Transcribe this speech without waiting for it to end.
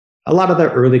a lot of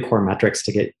the early core metrics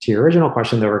to get to your original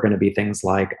question that were going to be things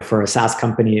like for a SaaS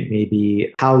company, it may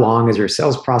be how long is your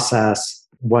sales process?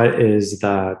 What is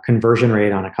the conversion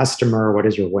rate on a customer? What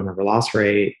is your win over loss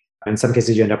rate? In some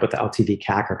cases, you end up with the LTV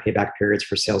CAC or payback periods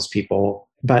for salespeople.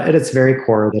 But at its very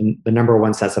core, the number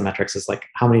one sets of metrics is like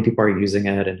how many people are using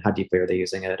it and how deeply are they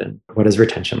using it and what does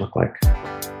retention look like?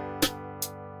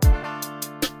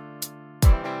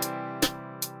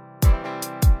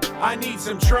 I need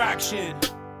some traction.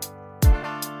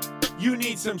 You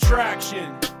need some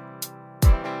traction.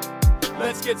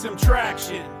 Let's get some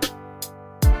traction.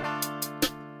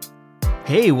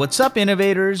 Hey, what's up,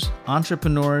 innovators,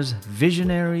 entrepreneurs,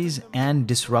 visionaries, and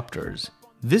disruptors?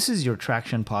 This is your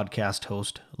Traction Podcast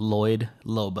host, Lloyd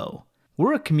Lobo.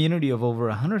 We're a community of over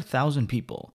 100,000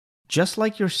 people, just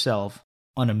like yourself,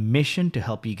 on a mission to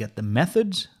help you get the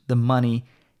methods, the money,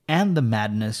 and the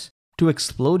madness to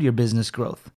explode your business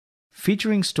growth.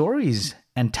 Featuring stories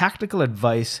and tactical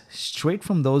advice straight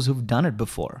from those who've done it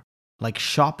before, like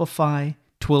Shopify,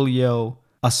 Twilio,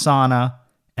 Asana,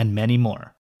 and many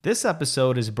more. This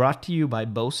episode is brought to you by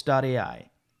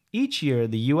Boast.ai. Each year,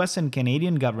 the US and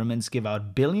Canadian governments give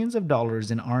out billions of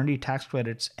dollars in R&D tax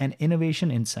credits and innovation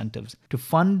incentives to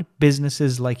fund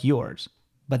businesses like yours.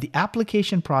 But the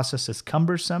application process is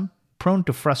cumbersome, prone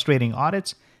to frustrating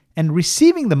audits, and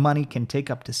receiving the money can take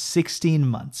up to 16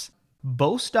 months.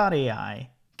 Boast.ai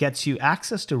gets you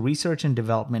access to research and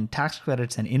development tax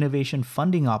credits and innovation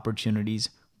funding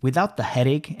opportunities without the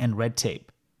headache and red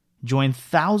tape. Join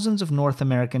thousands of North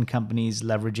American companies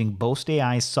leveraging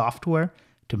Boast.ai software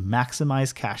to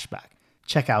maximize cashback.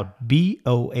 Check out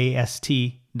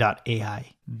boast.ai.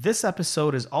 This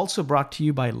episode is also brought to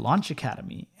you by Launch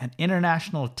Academy, an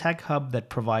international tech hub that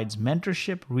provides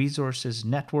mentorship, resources,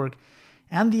 network,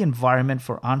 and the environment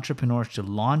for entrepreneurs to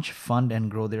launch, fund, and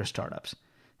grow their startups.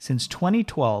 Since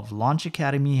 2012, Launch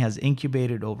Academy has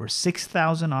incubated over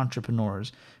 6,000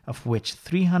 entrepreneurs, of which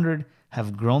 300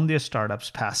 have grown their startups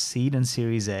past seed and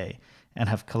Series A, and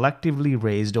have collectively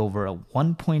raised over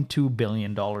 $1.2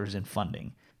 billion in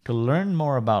funding. To learn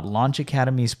more about Launch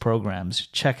Academy's programs,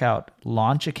 check out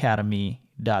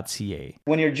launchacademy.ca.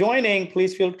 When you're joining,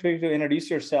 please feel free to introduce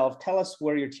yourself. Tell us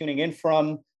where you're tuning in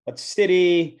from, what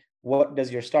city, what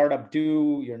does your startup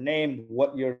do, your name,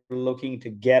 what you're looking to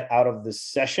get out of this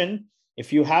session.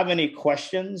 If you have any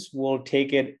questions, we'll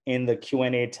take it in the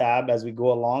Q&A tab as we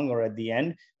go along or at the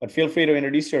end, but feel free to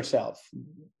introduce yourself.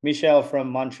 Michelle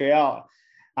from Montreal.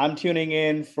 I'm tuning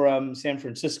in from San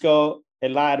Francisco.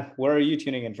 Elad, where are you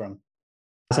tuning in from?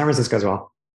 San Francisco as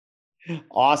well.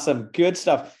 Awesome. Good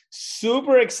stuff.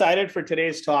 Super excited for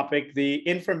today's topic. The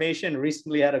Information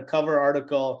recently had a cover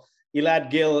article.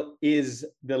 Elad Gil is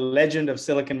the legend of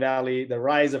Silicon Valley, the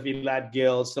rise of Elad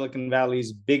Gil, Silicon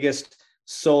Valley's biggest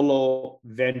solo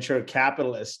venture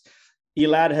capitalist.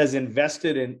 Elad has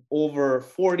invested in over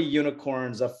 40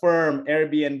 unicorns, Affirm,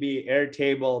 Airbnb,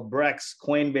 Airtable, Brex,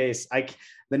 Coinbase.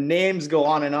 The names go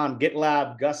on and on.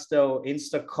 GitLab, Gusto,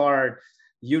 Instacart,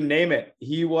 you name it.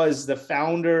 He was the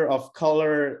founder of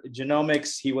Color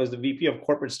Genomics. He was the VP of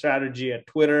corporate strategy at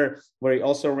Twitter, where he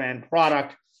also ran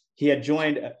product. He had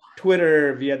joined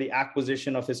Twitter via the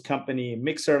acquisition of his company,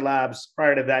 Mixer Labs.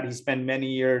 Prior to that, he spent many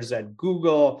years at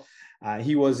Google.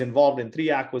 He was involved in 3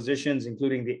 acquisitions,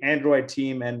 including the Android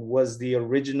team, and was the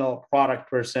original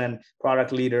product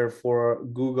leader for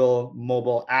Google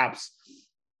mobile apps.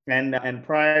 And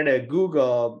prior to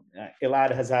Google,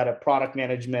 Elad has had a product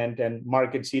management and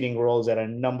market seeding roles at a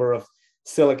number of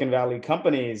Silicon Valley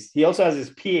companies. He also has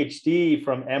his PhD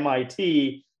from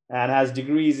MIT and has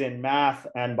degrees in math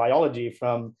and biology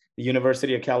from the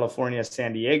University of California,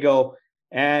 San Diego.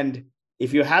 And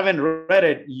if you haven't read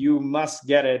it, you must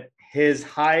get it. His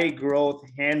High Growth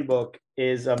Handbook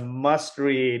is a must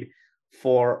read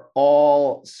for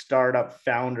all startup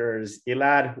founders.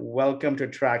 Elad, welcome to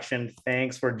Traction.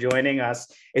 Thanks for joining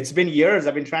us. It's been years.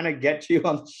 I've been trying to get you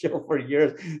on the show for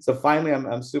years. So finally,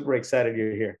 I'm super excited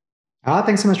you're here.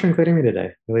 Thanks so much for including me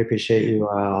today. Really appreciate you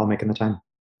all making the time.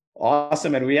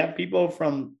 Awesome. And we have people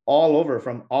from all over,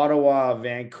 from Ottawa,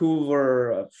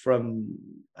 Vancouver, from,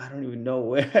 I don't even know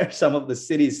where, some of the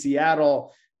cities,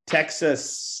 Seattle,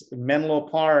 Texas, Menlo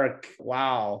Park,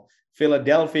 wow,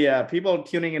 Philadelphia, people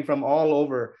tuning in from all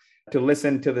over to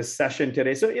listen to this session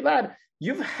today. So Elad,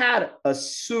 you've had a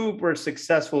super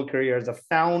successful career as a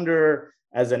founder,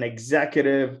 as an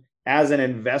executive, as an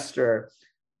investor.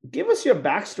 Give us your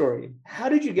backstory. How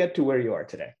did you get to where you are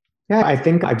today? Yeah, I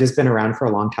think I've just been around for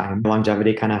a long time.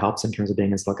 Longevity kind of helps in terms of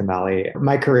being in Silicon Valley.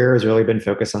 My career has really been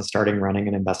focused on starting, running,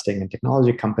 and investing in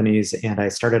technology companies. And I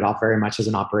started off very much as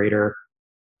an operator.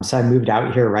 So I moved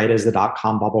out here right as the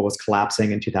dot-com bubble was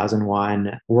collapsing in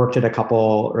 2001, worked at a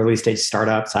couple early stage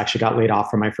startups. I actually got laid off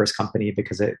from my first company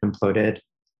because it imploded.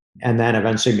 And then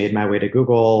eventually made my way to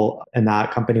Google. And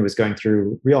that company was going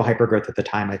through real hypergrowth at the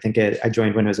time. I think I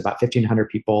joined when it was about 1,500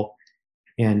 people,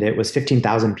 and it was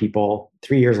 15,000 people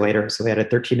 3 years later. So they had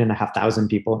 13,500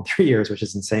 people in 3 years, which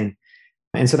is insane.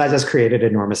 And so that just created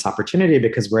enormous opportunity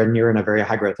because when you're in a very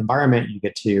high growth environment, you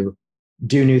get to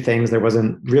do new things. There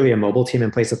wasn't really a mobile team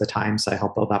in place at the time. So I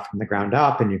helped build that from the ground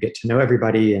up, and you get to know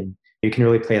everybody, and you can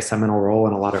really play a seminal role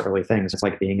in a lot of early things. It's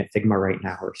like being at Figma right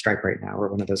now or Stripe right now, or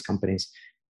one of those companies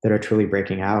that are truly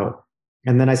breaking out.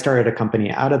 And then I started a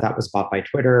company out of that was bought by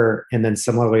Twitter. And then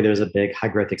similarly, there's a big high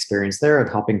growth experience there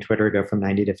of helping Twitter go from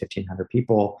 90 to 1,500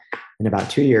 people in about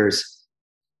 2 years.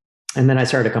 And then I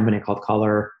started a company called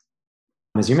Color,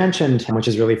 as you mentioned, which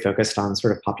is really focused on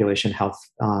sort of population health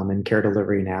and care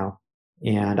delivery now.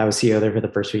 And I was CEO there for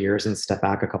the first few years and stepped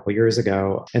back a couple of years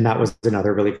ago. And that was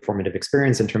another really formative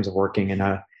experience in terms of working in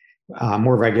a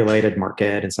more regulated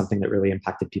market and something that really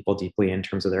impacted people deeply in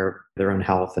terms of their own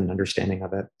health and understanding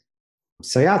of it.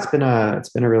 So yeah, it's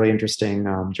been a really interesting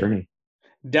journey.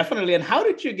 Definitely. And how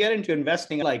did you get into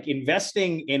investing? Like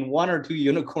investing in one or two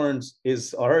unicorns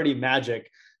is already magic.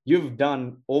 You've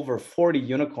done over 40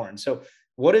 unicorns. So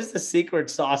what is the secret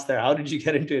sauce there? How did you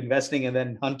get into investing and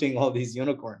then hunting all these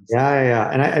unicorns? Yeah.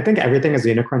 And I think everything is a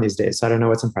unicorn these days. So I don't know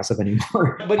what's impressive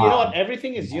anymore. But you know what?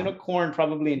 Everything is unicorn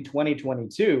probably in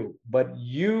 2022, but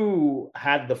you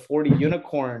had the 40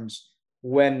 unicorns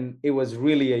when it was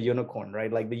really a unicorn,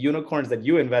 right? Like the unicorns that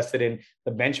you invested in,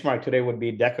 the benchmark today would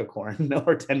be decacorn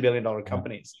or $10 billion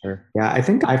companies. Sure. Yeah, I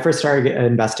think I first started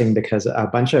investing because a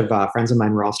bunch of friends of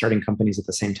mine were all starting companies at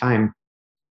the same time.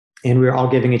 And we were all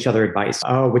giving each other advice.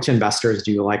 Oh, which investors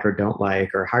do you like or don't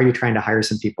like? Or how are you trying to hire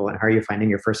some people? And how are you finding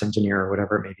your first engineer or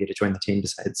whatever it may be to join the team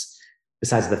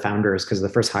besides the founders? Because the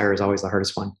first hire is always the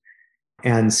hardest one.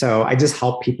 And so I just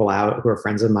helped people out who are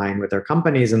friends of mine with their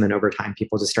companies. And then over time,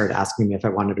 people just started asking me if I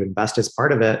wanted to invest as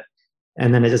part of it.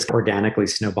 And then it just organically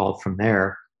snowballed from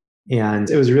there. And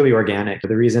it was really organic.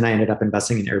 The reason I ended up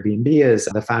investing in Airbnb is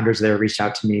the founders there reached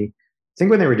out to me, I think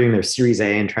when they were doing their Series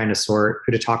A and trying to sort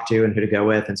who to talk to and who to go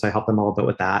with. And so I helped them a little bit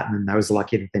with that. And I was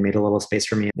lucky that they made a little space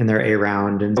for me in their A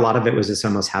round. And a lot of it was just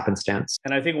almost happenstance.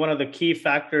 And I think one of the key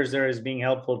factors there is being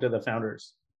helpful to the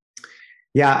founders.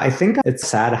 Yeah, I think it's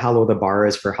sad how low the bar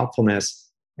is for helpfulness.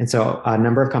 And so a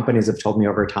number of companies have told me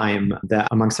over time that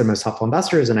amongst their most helpful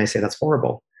investors, and I say that's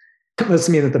horrible. It tells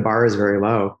me that the bar is very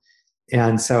low.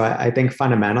 And so I think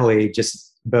fundamentally just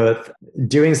both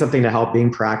doing something to help,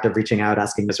 being proactive, reaching out,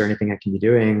 asking, is there anything I can be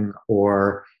doing?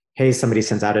 Or, hey, somebody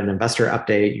sends out an investor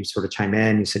update, you sort of chime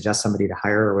in, you suggest somebody to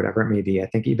hire or whatever it may be. I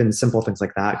think even simple things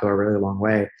like that go a really long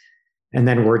way. And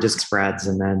then word just spreads.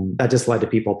 And then that just led to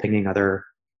people pinging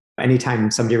anytime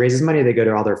somebody raises money, they go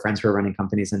to all their friends who are running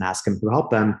companies and ask them who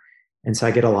helped them. And so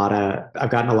I've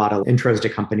gotten a lot of intros to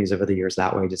companies over the years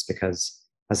that way, just because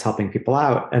I was helping people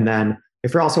out. And then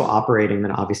if you're also operating,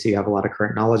 then obviously you have a lot of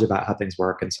current knowledge about how things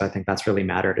work. And so I think that's really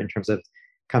mattered in terms of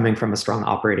coming from a strong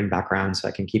operating background, so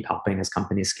I can keep helping as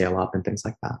companies scale up and things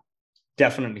like that.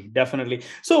 Definitely.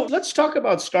 So let's talk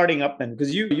about starting up then,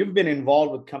 because you've been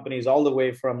involved with companies all the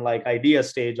way from like idea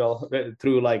stage all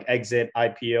through like exit,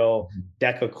 IPO,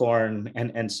 decacorn,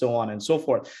 and so on and so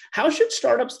forth. How should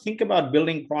startups think about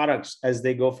building products as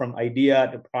they go from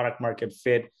idea to product market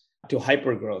fit to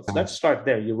hypergrowth? Let's start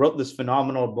there. You wrote this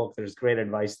phenomenal book. There's great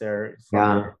advice there.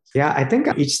 Yeah. I think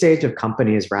each stage of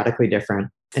company is radically different.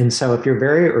 And so if you're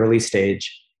very early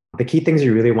stage, the key things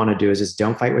you really want to do is just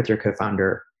don't fight with your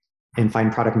co-founder and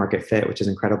find product market fit, which is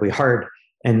incredibly hard.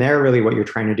 And there, really what you're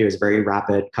trying to do is very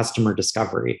rapid customer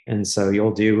discovery. And so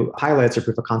you'll do pilots or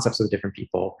proof of concepts with different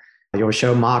people. You'll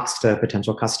show mocks to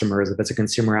potential customers. If it's a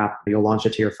consumer app, you'll launch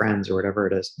it to your friends or whatever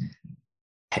it is.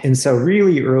 And so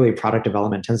really early product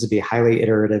development tends to be highly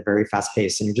iterative, very fast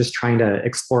paced. And you're just trying to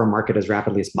explore a market as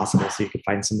rapidly as possible so you can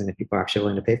find something that people are actually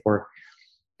willing to pay for.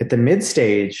 At the mid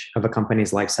stage of a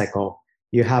company's life cycle,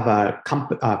 you have a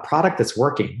product that's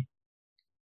working.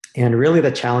 And really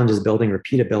the challenge is building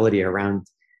repeatability around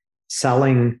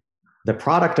selling the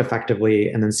product effectively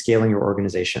and then scaling your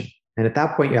organization. And at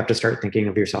that point, you have to start thinking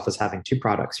of yourself as having two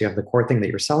products. You have the core thing that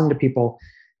you're selling to people,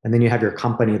 and then you have your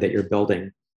company that you're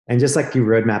building. And just like you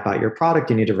roadmap out your product,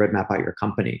 you need to roadmap out your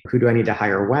company. Who do I need to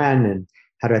hire when? And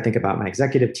how do I think about my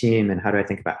executive team? And how do I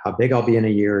think about how big I'll be in a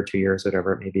year or 2 years,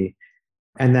 whatever it may be?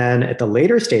 And then at the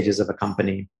later stages of a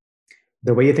company,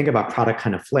 the way you think about product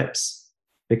kind of flips,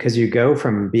 because you go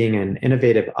from being an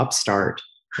innovative upstart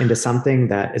into something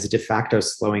that is de facto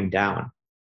slowing down.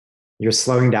 You're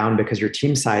slowing down because your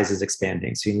team size is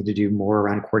expanding. So you need to do more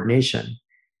around coordination.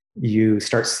 You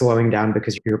start slowing down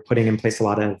because you're putting in place a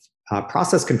lot of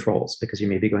process controls because you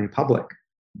may be going public.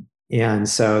 And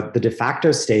so the de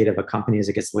facto state of a company as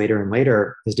it gets later and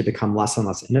later is to become less and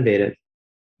less innovative.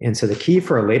 And so the key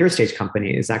for a later stage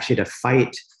company is actually to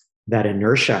fight that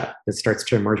inertia that starts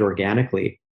to emerge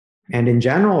organically. And in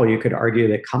general, you could argue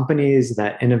that companies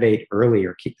that innovate early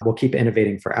will keep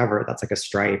innovating forever. That's like a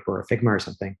Stripe or a Figma or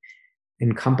something.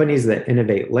 And companies that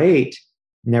innovate late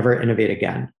never innovate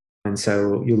again. And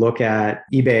so you look at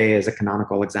eBay as a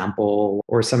canonical example,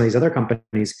 or some of these other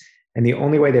companies, and the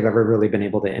only way they've ever really been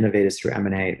able to innovate is through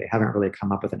M&A. They haven't really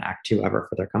come up with an act two ever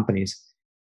for their companies.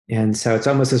 And so it's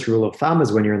almost this rule of thumb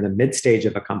is when you're in the mid stage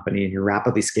of a company and you're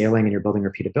rapidly scaling and you're building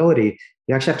repeatability,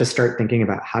 you actually have to start thinking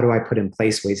about how do I put in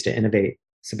place ways to innovate?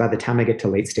 So by the time I get to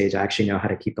late stage, I actually know how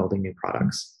to keep building new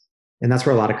products. And that's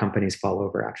where a lot of companies fall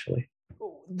over, actually.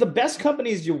 The best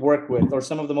companies you work with, or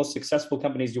some of the most successful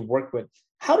companies you work with,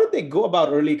 how did they go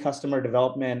about early customer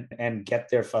development and get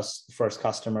their first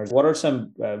customers? What are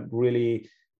some really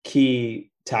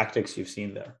key tactics you've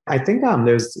seen there? I think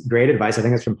there's great advice. I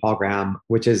think it's from Paul Graham,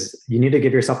 which is you need to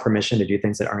give yourself permission to do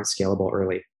things that aren't scalable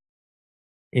early.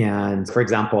 And for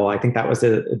example, I think that was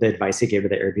the advice he gave to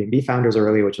the Airbnb founders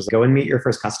early, which was go and meet your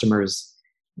first customers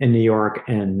in New York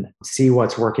and see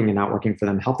what's working and not working for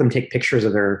them. Help them take pictures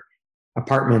of their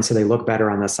apartments so they look better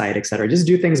on the site, et cetera. Just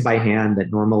do things by hand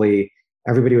that normally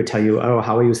everybody would tell you, oh,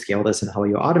 how will you scale this and how will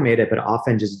you automate it? But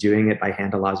often just doing it by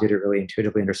hand allows you to really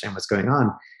intuitively understand what's going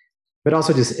on, but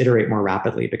also just iterate more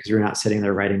rapidly because you're not sitting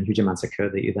there writing huge amounts of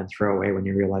code that you then throw away when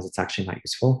you realize it's actually not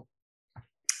useful.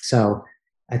 So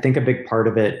I think a big part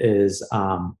of it is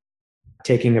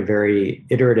taking a very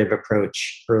iterative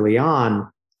approach early on.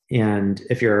 And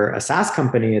if you're a SaaS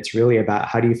company, it's really about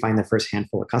how do you find the first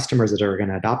handful of customers that are going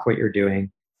to adopt what you're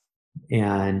doing?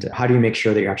 And how do you make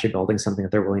sure that you're actually building something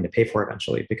that they're willing to pay for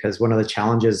eventually? Because one of the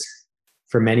challenges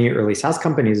for many early SaaS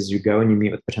companies is you go and you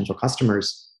meet with potential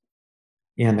customers,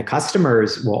 and the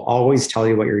customers will always tell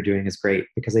you what you're doing is great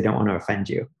because they don't want to offend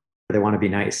you. They want to be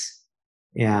nice.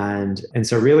 And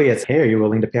so really it's, hey, are you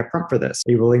willing to pay upfront for this?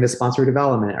 Are you willing to sponsor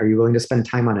development? Are you willing to spend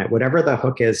time on it? Whatever the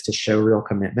hook is to show real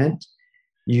commitment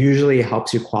usually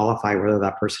helps you qualify whether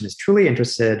that person is truly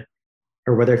interested,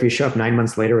 or whether if you show up 9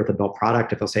 months later with a built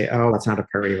product, if they'll say, oh, that's not a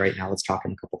priority right now, let's talk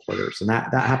in a couple quarters. And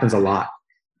that happens a lot.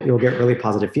 You'll get really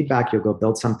positive feedback. You'll go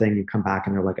build something, you come back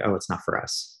and they're like, oh, it's not for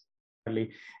us.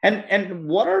 And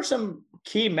what are some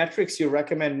key metrics you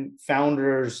recommend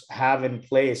founders have in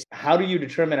place? How do you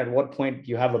determine at what point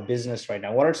you have a business right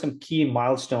now? What are some key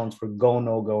milestones for go,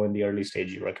 no go in the early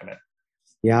stage you recommend?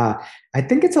 Yeah, I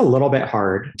think it's a little bit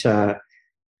hard to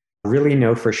really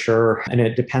know for sure. And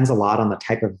it depends a lot on the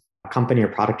type of company or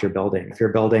product you're building. If you're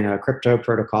building a crypto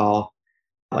protocol,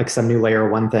 like some new layer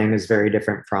one thing is very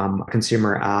different from a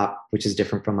consumer app, which is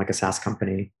different from like a SaaS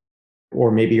company. Or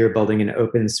maybe you're building an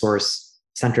open source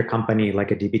centric company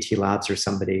like a DBT Labs or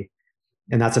somebody.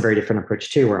 And that's a very different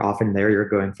approach too, where often there you're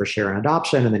going for share and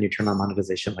adoption, and then you turn on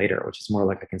monetization later, which is more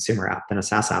like a consumer app than a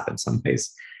SaaS app in some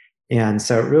ways. And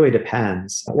so it really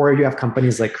depends. Or you have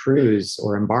companies like Cruise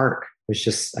or Embark, which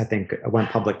just, I think, went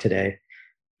public today,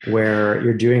 where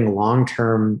you're doing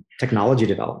long-term technology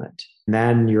development. And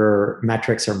then your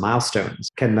metrics are milestones.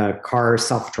 Can the car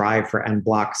self-drive for N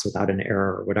blocks without an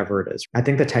error or whatever it is? I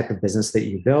think the type of business that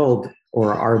you build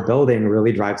or are building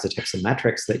really drives the types of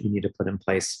metrics that you need to put in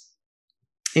place.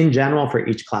 In general, for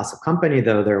each class of company,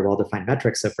 though, there are well-defined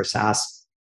metrics. So for SaaS,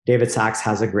 David Sachs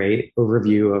has a great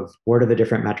overview of what are the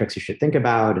different metrics you should think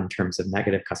about in terms of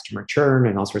negative customer churn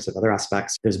and all sorts of other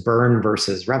aspects. There's burn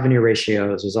versus revenue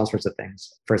ratios. There's all sorts of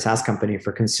things. For a SaaS company,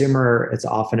 for consumer, it's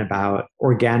often about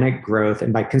organic growth.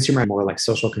 And by consumer, more like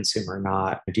social consumer,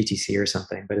 not DTC or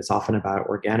something, but it's often about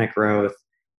organic growth.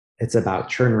 It's about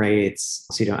churn rates,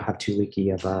 so you don't have too leaky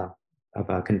of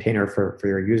a container for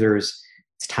your users.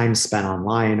 It's time spent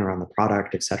online or on the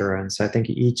product, et cetera. And so I think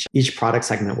each product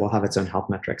segment will have its own health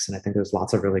metrics. And I think there's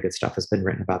lots of really good stuff that's been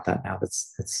written about that now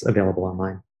that's available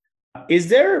online.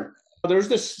 There's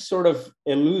this sort of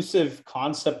elusive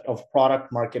concept of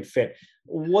product market fit.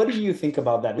 What do you think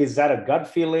about that? Is that a gut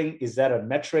feeling? Is that a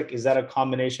metric? Is that a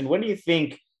combination? When do you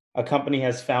think a company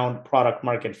has found product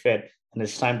market fit and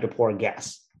it's time to pour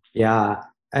gas? Yeah.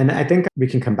 And I think we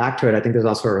can come back to it. I think there's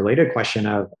also a related question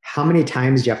of how many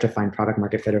times do you have to find product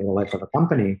market fit over the life of a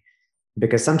company?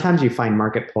 Because sometimes you find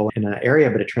market pull in an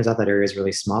area, but it turns out that area is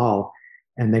really small.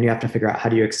 And then you have to figure out how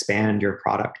do you expand your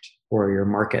product or your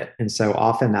market. And so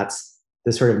often that's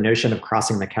this sort of notion of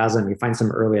crossing the chasm. You find some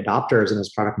early adopters and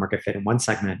there's product market fit in one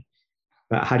segment,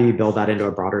 but how do you build that into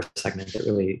a broader segment that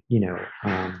really,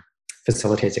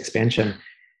 facilitates expansion?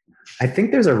 I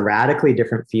think there's a radically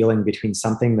different feeling between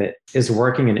something that is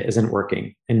working and isn't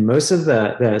working. And most of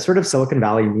the sort of Silicon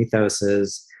Valley mythos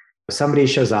is somebody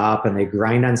shows up and they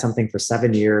grind on something for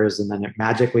 7 years and then it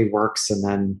magically works. And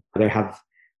then they have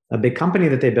a big company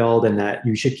that they build and that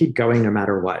you should keep going no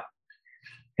matter what.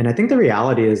 And I think the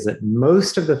reality is that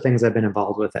most of the things I've been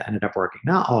involved with that ended up working,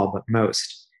 not all, but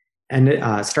most, and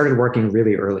it started working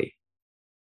really early.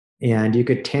 And you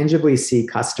could tangibly see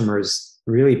customers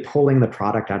really pulling the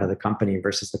product out of the company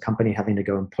versus the company having to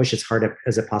go and push as hard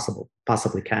as it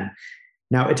possibly can.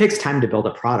 Now, it takes time to build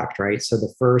a product, right? So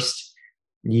the first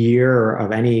year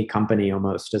of any company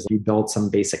almost is you build some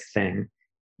basic thing.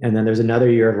 And then there's another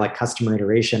year of like customer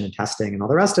iteration and testing and all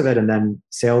the rest of it. And then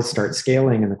sales start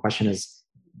scaling. And the question is,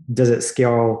 does it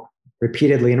scale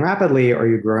repeatedly and rapidly, or are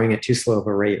you growing at too slow of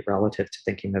a rate relative to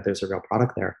thinking that there's a real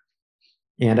product there?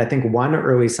 And I think one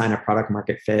early sign of product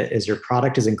market fit is your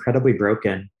product is incredibly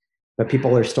broken, but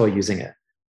people are still using it.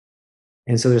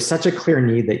 And so there's such a clear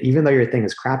need that even though your thing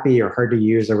is crappy or hard to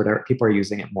use or whatever, people are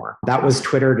using it more. That was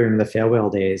Twitter during the fail whale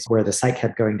days where the site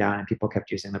kept going down and people kept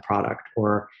using the product.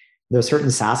 Or there's certain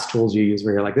SaaS tools you use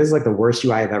where you're like, this is like the worst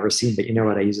UI I've ever seen, but you know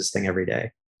what? I use this thing every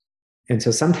day. And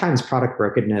so sometimes product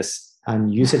brokenness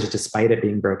and usage despite it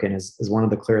being broken is one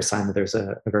of the clearest signs that there's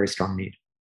a very strong need.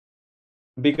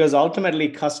 Because ultimately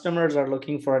customers are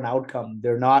looking for an outcome.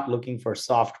 They're not looking for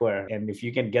software. And if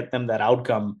you can get them that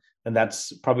outcome, then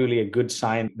that's probably a good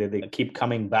sign that they keep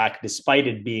coming back despite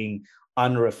it being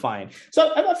unrefined.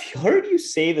 So I've heard you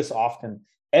say this often.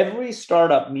 Every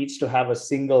startup needs to have a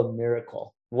single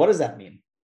miracle. What does that mean?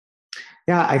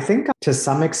 Yeah, I think to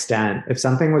some extent, if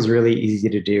something was really easy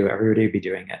to do, everybody would be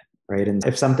doing it, right? And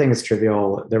if something is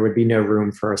trivial, there would be no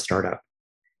room for a startup.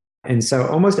 And so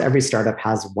almost every startup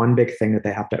has one big thing that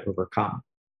they have to overcome.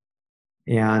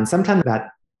 And sometimes that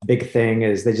big thing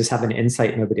is they just have an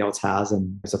insight nobody else has,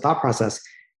 and there's a thought process.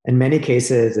 In many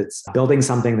cases, it's building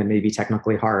something that may be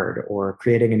technically hard or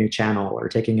creating a new channel or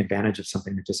taking advantage of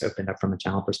something that just opened up from a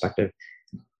channel perspective.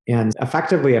 And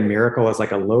effectively, a miracle is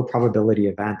like a low probability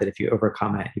event that if you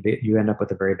overcome it, you end up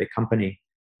with a very big company.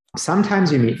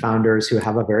 Sometimes you meet founders who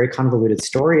have a very convoluted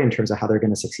story in terms of how they're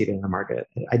going to succeed in the market.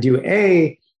 I do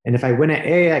A, and if I win at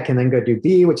A, I can then go do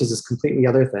B, which is this completely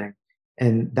other thing.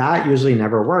 And that usually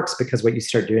never works because what you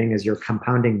start doing is you're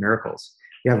compounding miracles.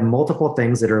 You have multiple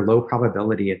things that are low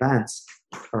probability events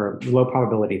or low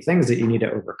probability things that you need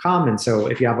to overcome. And so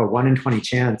if you have a 1 in 20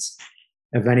 chance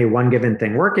of any one given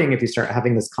thing working, if you start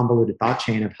having this convoluted thought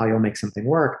chain of how you'll make something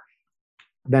work,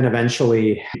 then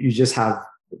eventually you just have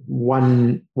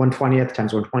 1/20th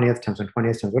times 1/20th times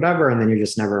 1/20th times whatever, and then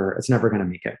it's never going to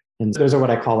make it. And those are what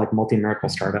I call like multi-miracle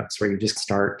startups, where you just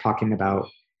start talking about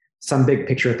some big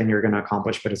picture thing you're going to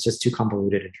accomplish, but it's just too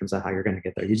convoluted in terms of how you're going to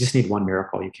get there. You just need one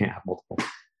miracle. You can't have multiple.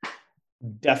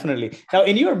 Definitely. Now,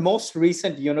 in your most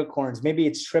recent unicorns, maybe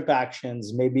it's Trip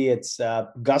Actions, maybe it's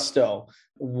Gusto.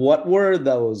 What were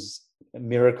those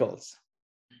miracles?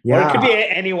 Yeah. Or it could be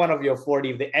any one of your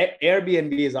 40. The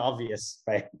Airbnb is obvious,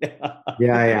 right?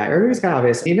 Yeah. Airbnb is kind of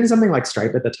obvious. Even something like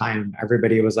Stripe at the time,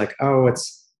 everybody was like, oh,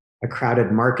 it's a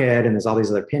crowded market and there's all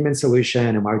these other payment solution.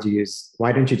 And why don't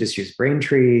you just use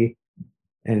Braintree?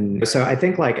 And so I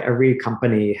think like every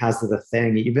company has the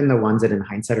thing, even the ones that in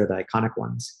hindsight are the iconic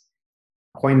ones.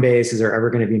 Coinbase, is there ever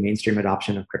going to be mainstream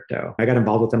adoption of crypto? I got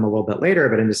involved with them a little bit later,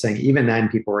 but I'm just saying, even then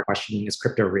people were questioning, is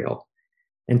crypto real?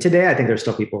 And today, I think there's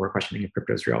still people who are questioning if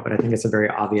crypto is real, but I think it's a very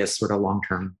obvious sort of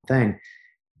long-term thing.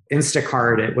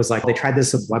 Instacart, it was like they tried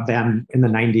this with WebM in the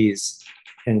 90s.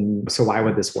 And so why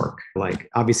would this work? Like,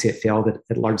 obviously it failed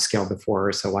at large scale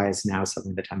before. So why is now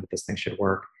suddenly the time that this thing should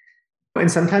work? And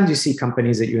sometimes you see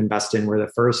companies that you invest in where the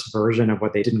first version of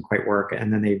what they didn't quite work,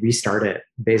 and then they restart it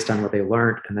based on what they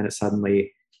learned, and then it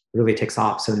suddenly really takes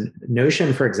off. So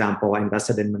Notion, for example, I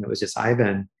invested in when it was just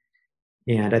Ivan.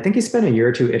 And I think he spent a year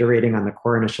or two iterating on the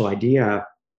core initial idea,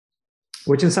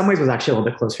 which in some ways was actually a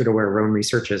little bit closer to where Roam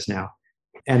Research is now.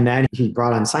 And then he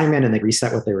brought on Simon and they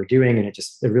reset what they were doing, and it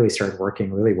really started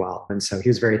working really well. And so he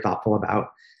was very thoughtful about,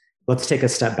 let's take a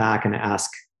step back and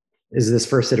ask, is this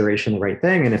first iteration the right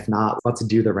thing? And if not, let's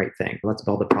do the right thing. Let's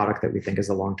build a product that we think is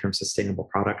a long-term sustainable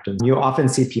product. And you often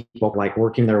see people like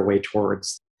working their way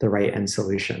towards the right end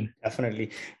solution.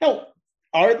 Definitely. Now,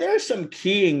 are there some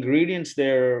key ingredients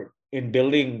there in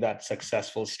building that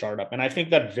successful startup? And I think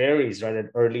that varies, right, at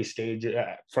early stage,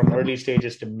 from early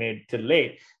stages to mid to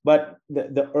late. But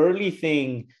the early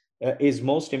thing is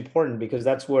most important because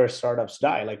that's where startups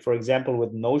die. Like, for example,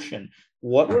 with Notion,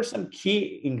 what were some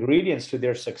key ingredients to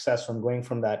their success from going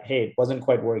from that, hey, it wasn't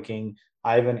quite working,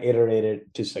 Ivan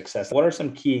iterated, to success? What are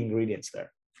some key ingredients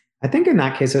there? I think in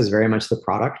that case, it was very much the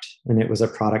product, and it was a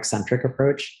product-centric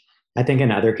approach. I think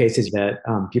in other cases that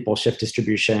people shift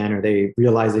distribution or they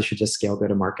realize they should just scale go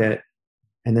to market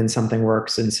and then something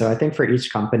works. And so I think for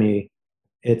each company,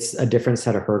 it's a different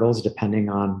set of hurdles depending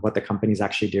on what the company's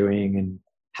actually doing and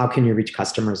how can you reach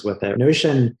customers with it.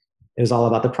 Notion is all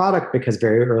about the product because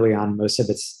very early on, most of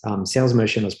its sales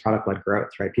motion was product-led growth,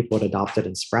 right? People would adopt it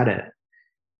and spread it.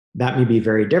 That may be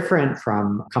very different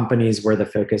from companies where the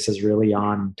focus is really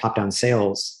on top-down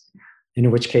sales,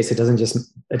 in which case it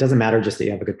doesn't matter just that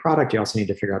you have a good product. You also need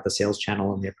to figure out the sales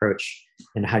channel and the approach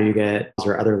and how do you get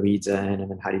or other leads in, and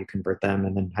then how do you convert them,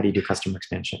 and then how do you do customer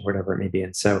expansion, whatever it may be.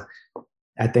 And so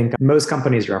I think most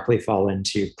companies roughly fall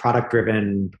into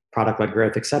product-driven, product-led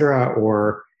growth, et cetera,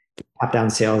 or top-down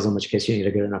sales, in which case you need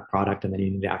a good enough product and then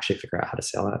you need to actually figure out how to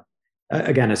sell it.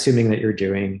 Again, assuming that you're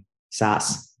doing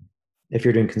SaaS. If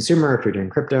you're doing consumer, if you're doing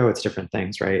crypto, it's different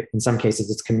things, right? In some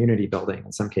cases, it's community building.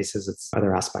 In some cases, it's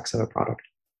other aspects of a product.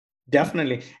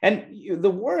 Definitely. And the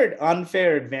word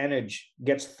unfair advantage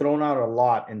gets thrown out a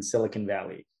lot in Silicon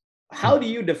Valley. How do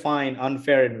you define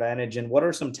unfair advantage, and what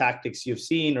are some tactics you've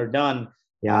seen or done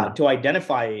to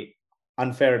identify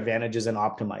unfair advantages and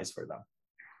optimize for them?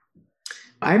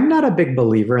 I'm not a big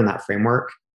believer in that framework.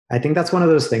 I think that's one of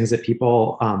those things that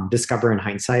people discover in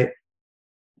hindsight.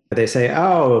 They say,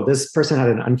 oh, this person had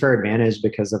an unfair advantage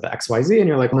because of XYZ. And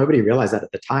you're like, well, nobody realized that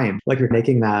at the time. Like you're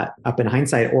making that up in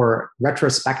hindsight, or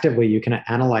retrospectively, you can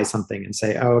analyze something and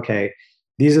say, oh, okay,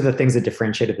 these are the things that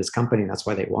differentiated this company. And that's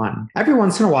why they won. Every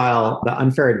once in a while, the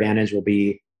unfair advantage will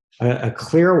be a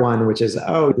clear one, which is,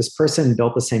 oh, this person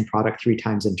built the same product 3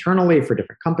 times internally for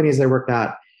different companies they worked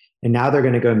at. And now they're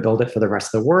going to go and build it for the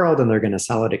rest of the world, and they're going to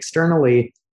sell it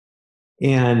externally.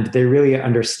 And they really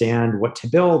understand what to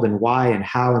build and why and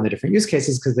how in the different use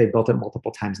cases because they built it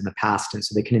multiple times in the past. And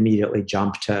so they can immediately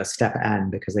jump to step N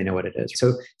because they know what it is.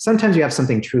 So sometimes you have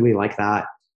something truly like that,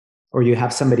 or you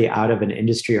have somebody out of an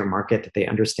industry or market that they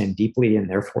understand deeply, and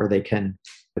therefore they can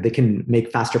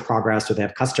make faster progress, or they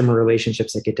have customer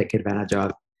relationships they can take advantage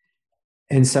of.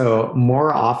 And so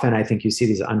more often, I think you see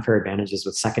these unfair advantages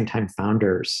with second-time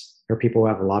founders or people who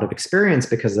have a lot of experience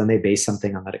because then they base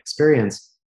something on that experience.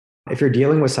 If you're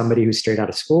dealing with somebody who's straight out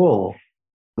of school,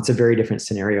 it's a very different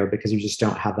scenario because you just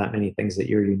don't have that many things that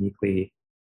you uniquely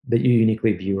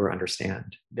view or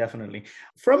understand. Definitely.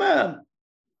 From a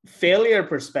failure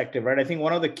perspective, right? I think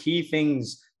one of the key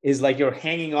things is like you're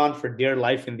hanging on for dear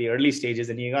life in the early stages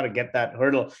and you got to get that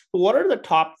hurdle. But what are the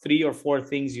top 3 or 4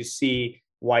 things you see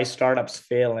why startups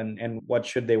fail, and what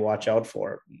should they watch out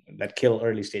for that kill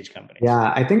early stage companies?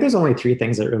 Yeah, I think there's only 3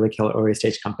 things that really kill early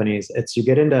stage companies. It's you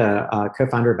get into a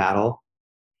co-founder battle.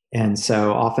 And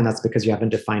so often that's because you haven't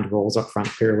defined roles up front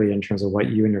clearly in terms of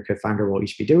what you and your co-founder will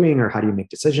each be doing, or how do you make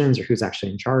decisions, or who's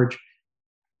actually in charge.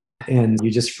 And you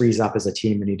just freeze up as a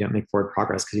team and you don't make forward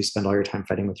progress because you spend all your time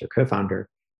fighting with your co-founder.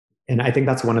 And I think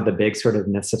that's one of the big sort of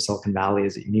myths of Silicon Valley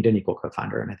is that you need an equal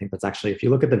co-founder. And I think that's actually, if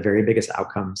you look at the very biggest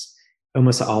outcomes,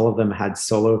 almost all of them had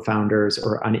solo founders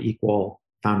or unequal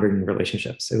founding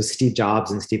relationships. It was Steve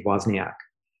Jobs and Steve Wozniak,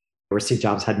 where Steve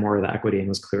Jobs had more of the equity and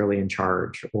was clearly in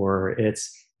charge, or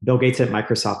it's Bill Gates at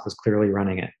Microsoft was clearly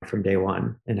running it from day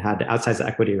one and had outsized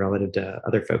equity relative to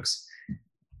other folks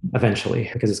eventually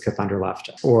because his co-founder left.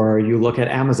 Or you look at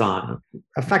Amazon,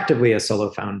 effectively a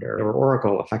solo founder, or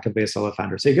Oracle, effectively a solo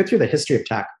founder. So you go through the history of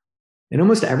tech, and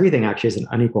almost everything actually is an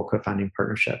unequal co-founding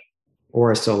partnership or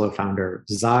a solo founder.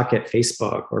 Zuck at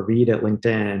Facebook or Reed at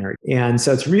LinkedIn. And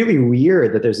so it's really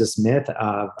weird that there's this myth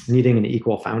of needing an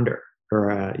equal founder or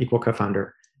an equal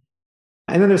co-founder.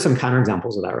 And then there's some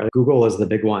counterexamples of that, right? Google is the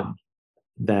big one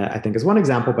that I think is one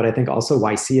example, but I think also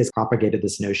YC has propagated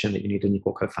this notion that you need an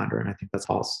equal co-founder, and I think that's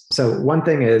false. So one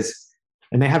thing is,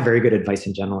 and they have very good advice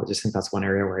in general, I just think that's one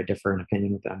area where I differ in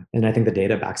opinion with them. And I think the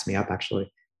data backs me up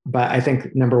actually. But I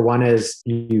think number 1 is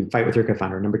you fight with your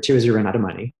co-founder. Number 2 is you run out of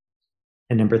money.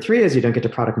 And number 3 is you don't get to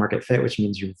product market fit, which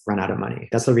means you've run out of money.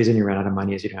 That's the reason you run out of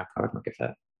money is you don't have product market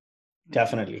fit.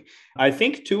 Definitely. I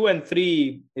think 2 and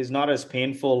 3 is not as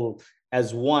painful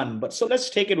as 1, but so let's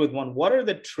take it with 1. What are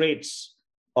the traits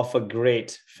of a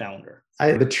great founder?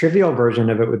 The trivial version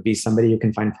of it would be somebody who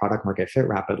can find product market fit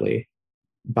rapidly,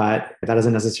 but that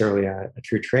isn't necessarily a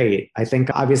true trait. I think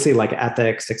obviously like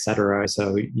ethics, et cetera.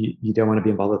 So you don't want to be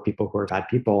involved with people who are bad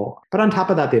people. But on top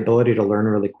of that, the ability to learn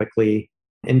really quickly,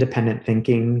 independent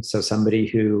thinking. So somebody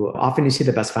who often you see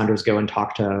the best founders go and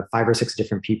talk to 5 or 6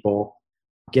 different people,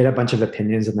 get a bunch of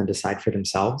opinions and then decide for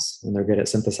themselves. And they're good at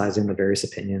synthesizing the various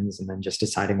opinions and then just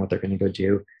deciding what they're going to go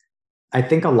do. I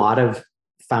think a lot of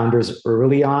founders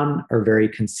early on are very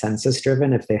consensus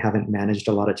driven if they haven't managed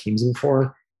a lot of teams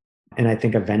before. And I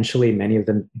think eventually many of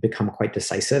them become quite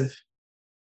decisive.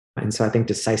 And so I think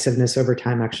decisiveness over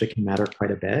time actually can matter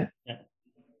quite a bit. Yeah.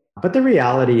 But the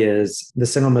reality is the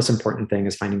single most important thing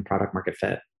is finding product market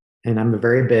fit. And I'm a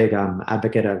very big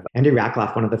advocate of Andy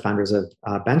Rachleff, one of the founders of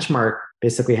Benchmark,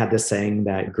 basically had this saying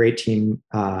that great team,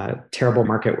 terrible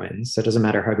market wins. So it doesn't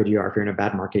matter how good you are. If you're in a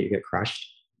bad market, you get crushed.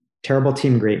 Terrible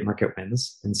team, great market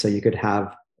wins. And so you could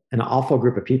have an awful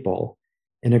group of people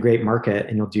in a great market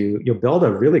and you'll build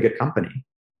a really good company.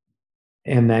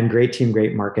 And then great team,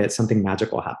 great market, something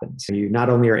magical happens. So you not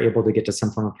only are able to get to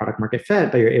some form of product market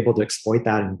fit, but you're able to exploit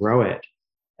that and grow it.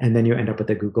 And then you end up with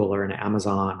a Google or an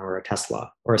Amazon or a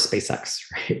Tesla or a SpaceX,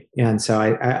 right? And so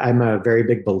I'm a very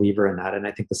big believer in that. And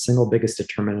I think the single biggest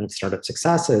determinant of startup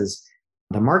success is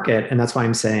the market. And that's why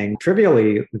I'm saying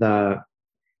trivially, the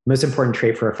most important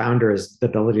trait for a founder is the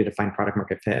ability to find product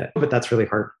market fit. But that's really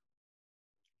hard.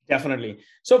 Definitely.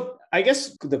 So I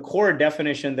guess the core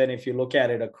definition then, if you look at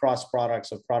it across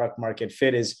products of product market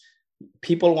fit, is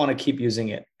people want to keep using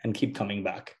it and keep coming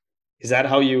back. Is that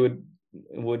how you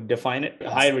would define it?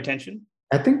 High retention?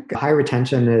 I think high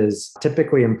retention is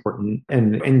typically important.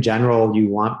 And in general, you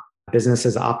want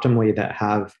businesses optimally that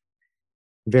have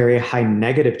very high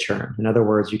negative churn. In other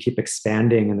words, you keep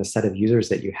expanding in the set of users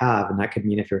that you have. And that could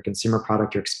mean if you're a consumer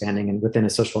product, you're expanding and within a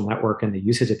social network and the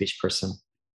usage of each person.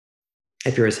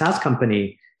 If you're a SaaS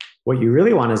company, what you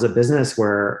really want is a business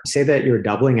where, say that you're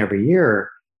doubling every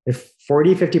year, if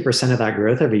 40, 50% of that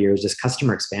growth every year is just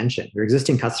customer expansion, your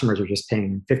existing customers are just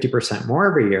paying 50% more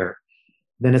every year,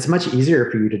 then it's much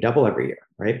easier for you to double every year,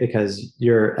 right? Because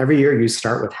every year you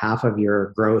start with half of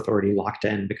your growth already locked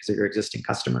in because of your existing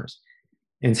customers.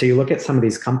 And so you look at some of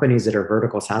these companies that are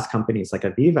vertical SaaS companies like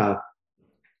Aviva,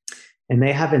 and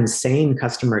they have insane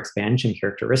customer expansion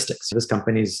characteristics. So this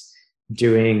company's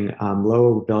doing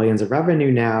low billions of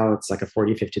revenue now. It's like a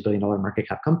 $40, $50 billion market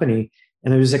cap company.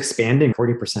 And they're just expanding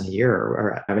 40% a year,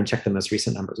 or I haven't checked the most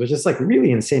recent numbers, which is like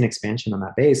really insane expansion on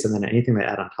that base. And then anything they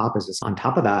add on top is just on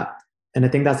top of that. And I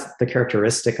think that's the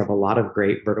characteristic of a lot of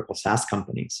great vertical SaaS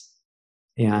companies.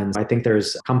 And I think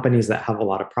there's companies that have a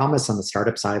lot of promise on the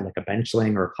startup side, like a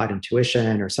Benchling or Applied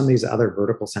Intuition or some of these other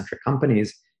vertical centric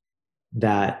companies,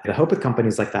 that the hope with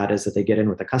companies like that is that they get in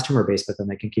with a customer base, but then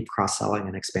they can keep cross-selling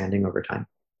and expanding over time.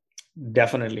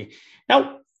 Definitely.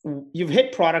 Now, you've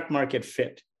hit product market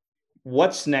fit.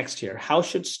 What's next here? How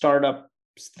should startups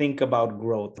think about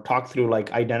growth? Talk through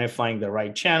like identifying the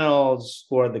right channels,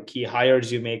 who are the key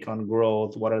hires you make on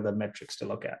growth? What are the metrics to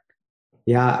look at?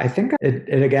 Yeah, I think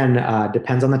it again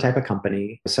depends on the type of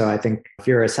company. So I think if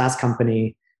you're a SaaS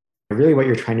company, really what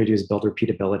you're trying to do is build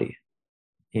repeatability.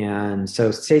 And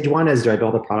so stage one is, do I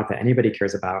build a product that anybody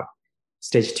cares about?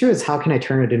 Stage two is, how can I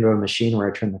turn it into a machine where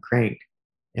I turn the crank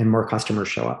and more customers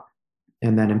show up?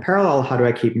 And then in parallel, how do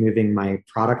I keep moving my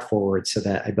product forward so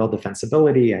that I build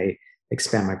defensibility, I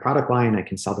expand my product line, I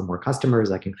can sell to more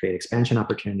customers, I can create expansion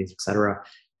opportunities, et cetera.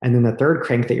 And then the third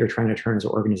crank that you're trying to turn is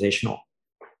organizational.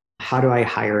 How do I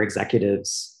hire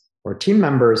executives or team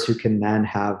members who can then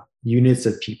have units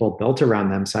of people built around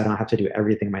them so I don't have to do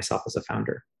everything myself as a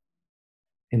founder?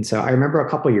 And so I remember a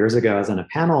couple of years ago, I was on a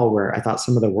panel where I thought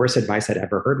some of the worst advice I'd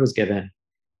ever heard was given,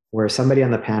 where somebody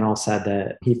on the panel said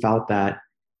that he felt that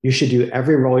you should do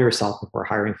every role yourself before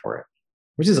hiring for it,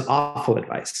 which is awful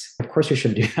advice. Of course, you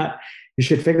shouldn't do that. You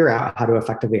should figure out how to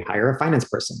effectively hire a finance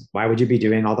person. Why would you be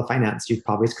doing all the finance? You'd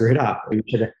probably screw it up. You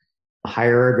should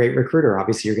hire a great recruiter.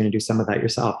 Obviously, you're going to do some of that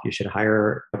yourself. You should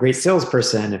hire a great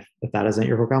salesperson if that isn't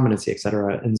your core competency, et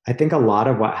cetera. And I think a lot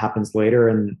of what happens later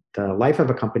in the life of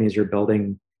a company as you're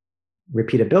building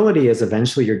repeatability is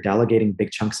eventually you're delegating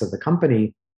big chunks of the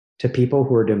company to people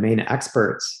who are domain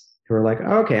experts who are like,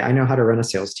 oh, okay, I know how to run a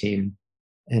sales team,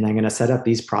 and I'm going to set up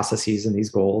these processes and these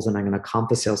goals, and I'm going to comp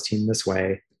the sales team this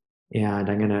way. And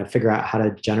I'm going to figure out how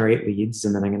to generate leads,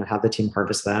 and then I'm going to have the team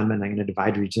harvest them, and I'm going to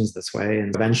divide regions this way.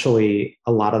 And eventually,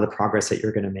 a lot of the progress that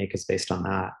you're going to make is based on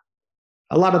that.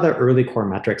 A lot of the early core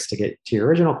metrics, to get to your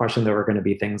original question, that were going to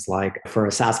be things like, for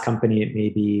a SaaS company, it may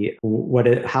be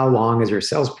how long is your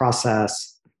sales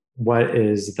process? What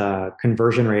is the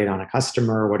conversion rate on a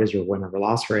customer? What is your win over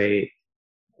loss rate?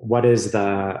 What is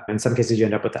in some cases, you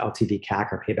end up with the LTV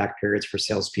CAC or payback periods for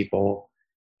salespeople.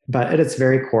 But at its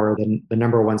very core, the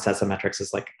number one set of metrics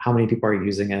is like, how many people are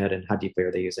using it and how deeply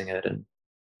are they using it? And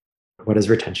what does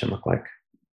retention look like?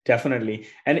 Definitely.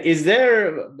 And is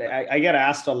there, I get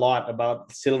asked a lot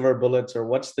about silver bullets or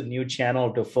what's the new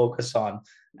channel to focus on.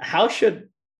 How should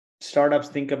startups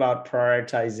think about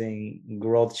prioritizing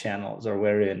growth channels or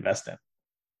where to invest in?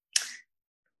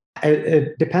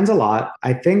 It depends a lot.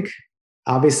 I think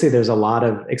obviously there's a lot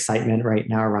of excitement right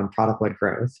now around product-led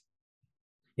growth.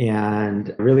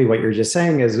 And really what you're just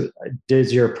saying is,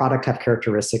 does your product have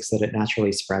characteristics that it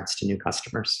naturally spreads to new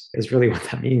customers is really what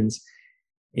that means.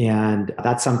 And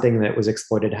that's something that was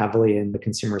exploited heavily in the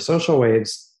consumer social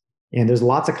waves. And there's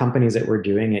lots of companies that were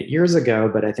doing it years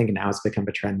ago, but I think now it's become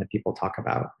a trend that people talk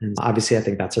about. And obviously, I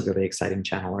think that's a really exciting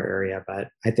channel or area. But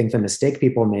I think the mistake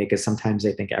people make is sometimes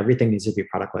they think everything needs to be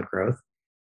product-led growth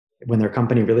when their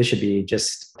company really should be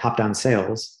just top-down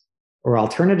sales. Or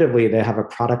alternatively, they have a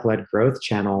product-led growth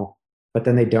channel, but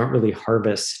then they don't really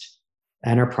harvest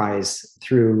enterprise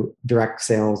through direct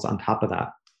sales on top of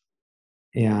that.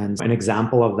 And an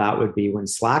example of that would be when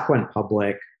Slack went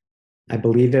public. I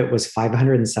believe it was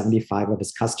 575 of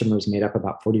its customers made up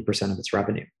about 40% of its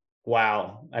revenue.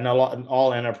 Wow. And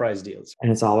all enterprise deals.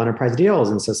 And it's all enterprise deals.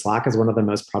 And so Slack is one of the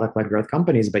most product-led growth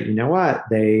companies. But you know what?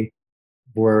 They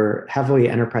were heavily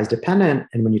enterprise dependent.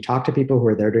 And when you talk to people who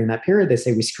were there during that period, they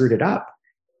say, we screwed it up.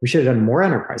 We should have done more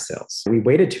enterprise sales. We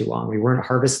waited too long. We weren't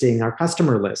harvesting our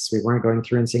customer lists. We weren't going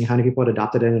through and seeing how many people had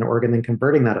adopted it in an org and then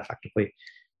converting that effectively.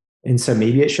 And so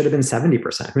maybe it should have been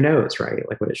 70%. Who knows, right?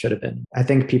 Like what it should have been. I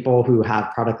think people who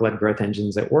have product-led growth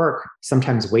engines at work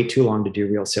sometimes wait too long to do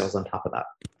real sales on top of that.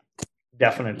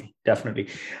 Definitely.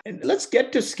 And let's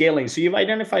get to scaling. So you've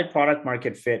identified product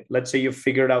market fit. Let's say you've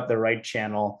figured out the right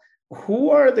channel. Who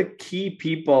are the key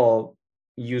people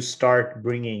you start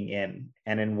bringing in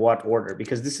and in what order?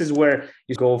 Because this is where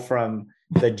you go from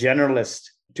the generalist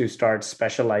to start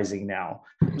specializing now.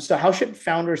 So how should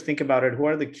founders think about it? Who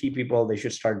are the key people they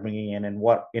should start bringing in and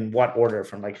in what order,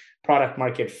 from like product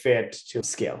market fit to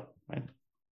scale, right?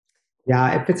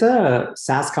 Yeah, if it's a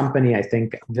SaaS company, I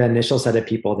think the initial set of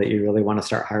people that you really want to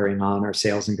start hiring on are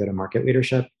sales and go-to-market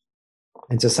leadership.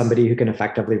 And so somebody who can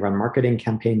effectively run marketing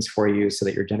campaigns for you so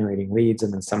that you're generating leads,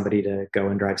 and then somebody to go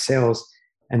and drive sales.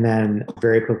 And then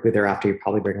very quickly thereafter, you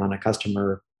probably bring on a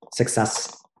customer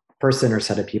success person or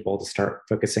set of people to start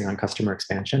focusing on customer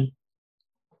expansion.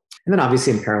 And then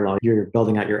obviously in parallel, you're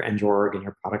building out your eng org and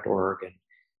your product org. And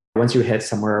once you hit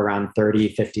somewhere around 30,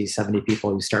 50, 70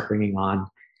 people, you start bringing on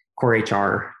core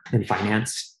HR and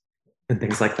finance and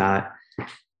things like that.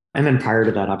 And then prior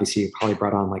to that, obviously, you probably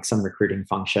brought on like some recruiting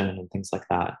function and things like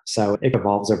that. So it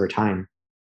evolves over time.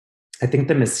 I think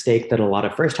the mistake that a lot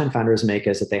of first-time founders make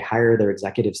is that they hire their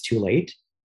executives too late.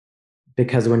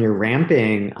 Because when you're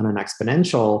ramping on an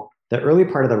exponential, the early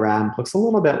part of the ramp looks a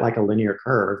little bit like a linear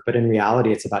curve, but in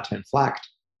reality, it's about to inflect.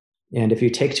 And if you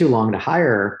take too long to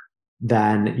hire,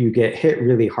 then you get hit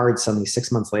really hard suddenly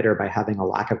 6 months later by having a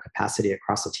lack of capacity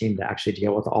across the team to actually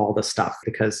deal with all the stuff.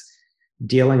 Because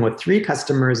dealing with 3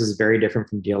 customers is very different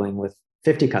from dealing with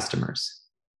 50 customers.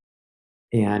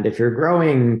 And if you're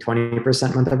growing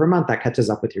 20% month over month, that catches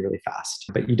up with you really fast.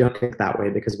 But you don't think that way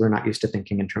because we're not used to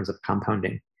thinking in terms of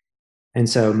compounding. And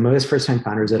so most first-time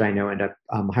founders that I know end up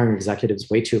hiring executives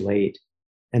way too late.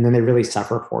 And then they really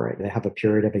suffer for it. They have a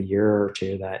period of a year or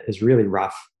two that is really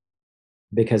rough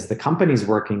because the company's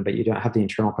working, but you don't have the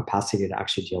internal capacity to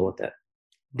actually deal with it.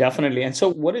 Definitely. And so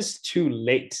what is too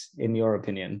late in your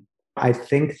opinion? I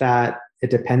think that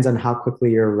it depends on how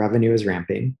quickly your revenue is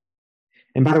ramping.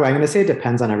 And by the way, I'm going to say it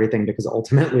depends on everything because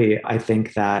ultimately, I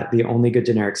think that the only good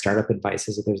generic startup advice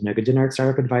is that there's no good generic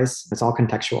startup advice. It's all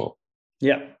contextual.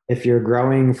 Yeah. If you're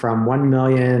growing from 1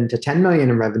 million to 10 million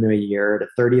in revenue a year to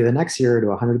 30 the next year to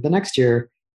 100 the next year,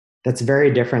 that's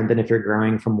very different than if you're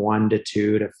growing from 1 to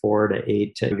 2 to 4 to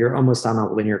 8 to you're almost on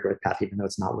a linear growth path, even though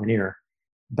it's not linear.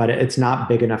 But it's not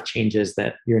big enough changes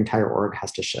that your entire org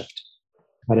has to shift.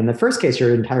 But in the first case,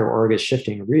 your entire org is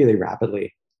shifting really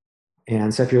rapidly.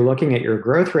 And so if you're looking at your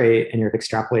growth rate and you're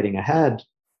extrapolating ahead,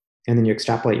 and then you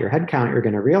extrapolate your headcount, you're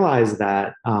going to realize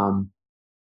that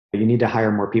you need to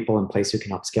hire more people in place who can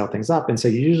help scale things up. And so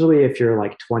usually if you're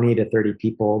like 20 to 30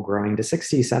 people growing to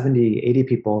 60, 70, 80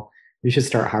 people, you should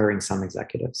start hiring some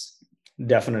executives.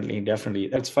 Definitely.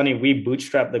 That's funny. We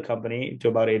bootstrapped the company to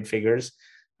about 8 figures.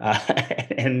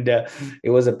 And it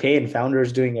was a pain.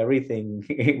 Founders doing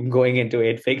everything, going into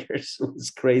 8 figures. It was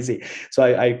crazy. So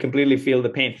I completely feel the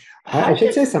pain. I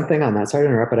should say something on that. Sorry to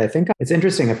interrupt, but I think it's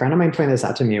interesting. A friend of mine pointed this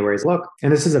out to me where he's, look,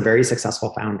 and this is a very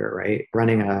successful founder, right?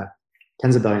 Running a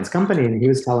tens of billions company. And he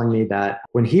was telling me that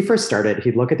when he first started,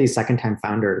 he'd look at these second-time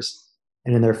founders,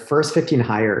 and in their first 15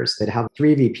 hires, they'd have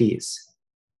 3 VPs.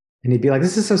 And he'd be like,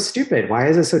 this is so stupid. Why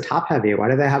is it so top heavy? Why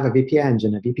do they have a VP Eng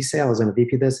and a VP sales and a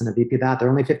VP this and a VP that? They're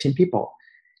only 15 people.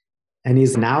 And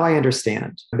he's, now I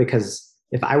understand, because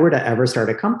if I were to ever start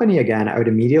a company again, I would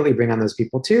immediately bring on those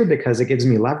people too, because it gives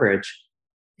me leverage.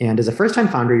 And as a first-time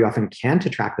founder, you often can't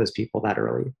attract those people that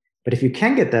early. But if you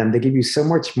can get them, they give you so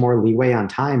much more leeway on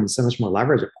time and so much more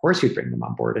leverage. Of course, you'd bring them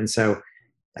on board. And so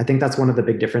I think that's one of the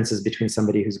big differences between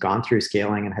somebody who's gone through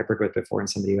scaling and hypergrowth before and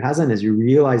somebody who hasn't, is you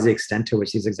realize the extent to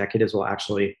which these executives will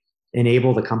actually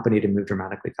enable the company to move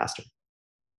dramatically faster.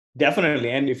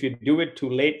 Definitely. And if you do it too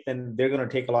late, then they're going to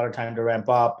take a lot of time to ramp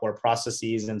up, or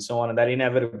processes and so on. And that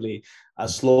inevitably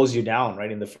slows you down,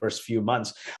 right, in the first few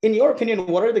months. In your opinion,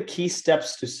 what are the key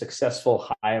steps to successful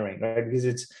hiring, right? Because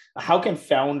it's, how can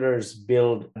founders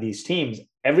build these teams?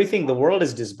 Everything, the world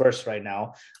is dispersed right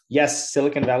now. Yes,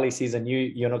 Silicon Valley sees a new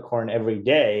unicorn every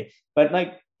day, but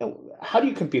like, how do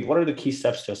you compete? What are the key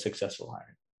steps to a successful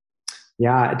hiring?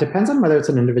 Yeah, it depends on whether it's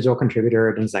an individual contributor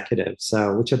or an executive.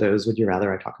 So which of those would you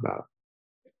rather I talk about?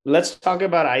 Let's talk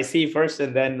about IC first,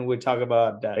 and then we talk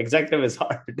about executive is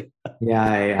hard.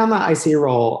 Yeah. On the IC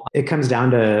role, it comes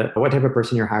down to what type of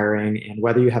person you're hiring and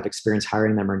whether you have experience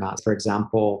hiring them or not. For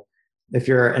example, if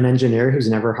you're an engineer who's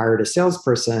never hired a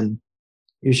salesperson,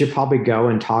 you should probably go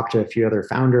and talk to a few other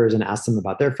founders and ask them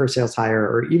about their first sales hire,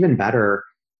 or even better,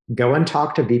 go and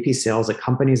talk to VP sales at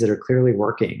companies that are clearly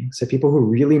working. So people who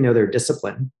really know their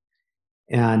discipline,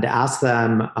 and ask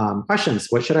them questions.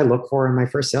 What should I look for in my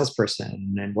first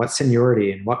salesperson? And what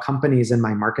seniority and what companies in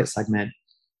my market segment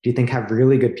do you think have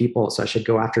really good people? So I should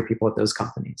go after people at those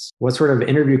companies. What sort of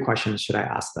interview questions should I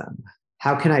ask them?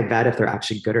 How can I vet if they're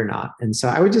actually good or not? And so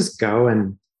I would just go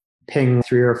and ping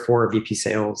 3 or 4 VP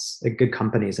sales at good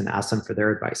companies and ask them for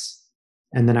their advice.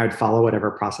 And then I would follow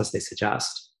whatever process they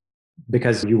suggest,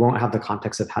 because you won't have the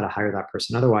context of how to hire that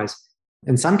person otherwise.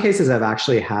 In some cases, I've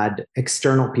actually had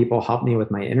external people help me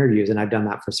with my interviews, and I've done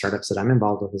that for startups that I'm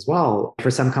involved with as well. For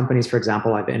some companies, for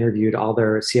example, I've interviewed all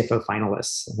their CFO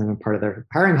finalists, and I'm part of their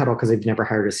hiring huddle because they've never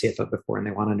hired a CFO before and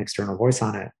they want an external voice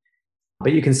on it.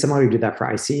 But you can similarly do that for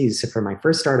ICs. So for my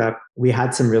first startup, we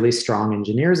had some really strong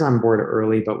engineers on board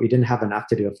early, but we didn't have enough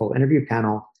to do a full interview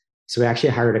panel. So we actually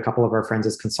hired a couple of our friends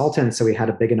as consultants. So we had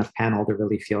a big enough panel to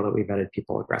really feel that we vetted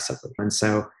people aggressively. And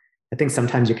so I think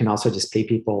sometimes you can also just pay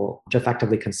people to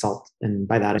effectively consult. And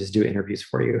by that, I just do interviews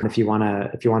for you. And if you want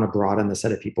to broaden the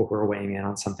set of people who are weighing in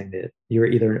on something that you're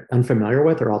either unfamiliar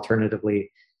with, or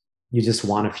alternatively, you just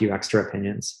want a few extra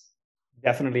opinions.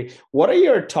 Definitely. What are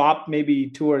your top maybe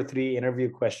 2 or 3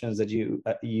 interview questions that you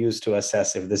use to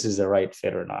assess if this is the right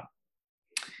fit or not?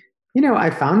 I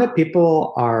found that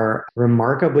people are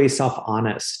remarkably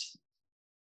self-honest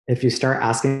if you start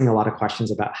asking a lot of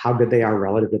questions about how good they are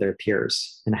relative to their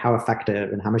peers and how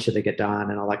effective and how much did they get done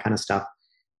and all that kind of stuff.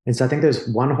 And so I think there's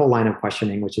one whole line of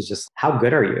questioning, which is just, how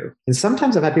good are you? And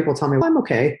sometimes I've had people tell me, well, I'm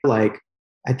okay. Like,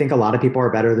 I think a lot of people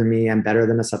are better than me. I'm better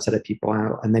than a subset of people.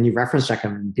 And then you reference check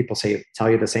them and people tell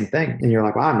you the same thing. And you're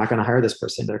like, wow, I'm not going to hire this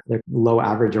person. They're low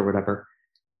average or whatever.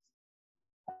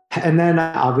 And then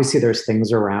obviously there's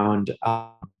things around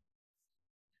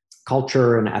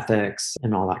culture and ethics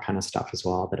and all that kind of stuff as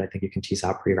well that I think you can tease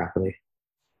out pretty rapidly.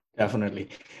 Definitely.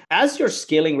 As you're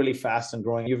scaling really fast and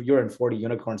growing, you're in 40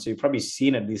 unicorns, so you've probably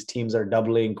seen it. These teams are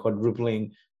doubling,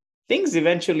 quadrupling. Things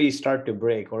eventually start to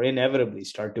break, or inevitably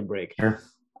start to break. Sure.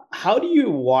 How do you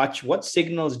watch? What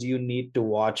signals do you need to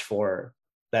watch for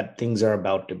that things are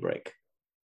about to break?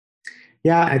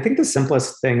 Yeah, I think the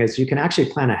simplest thing is you can actually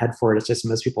plan ahead for it. It's just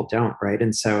most people don't, right?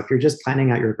 And so if you're just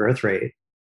planning out your growth rate,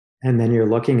 and then you're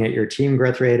looking at your team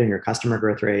growth rate and your customer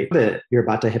growth rate, that you're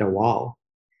about to hit a wall.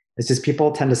 It's just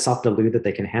people tend to self-delude that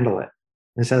they can handle it.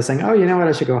 Instead of saying, oh, you know what,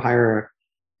 I should go hire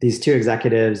these 2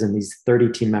 executives and these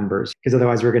 30 team members, because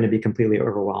otherwise we're going to be completely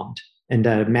overwhelmed. And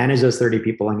to manage those 30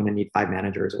 people, I'm going to need 5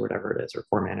 managers or whatever it is, or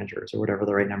 4 managers or whatever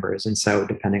the right number is. And so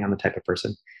depending on the type of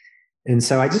person. And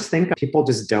so I just think people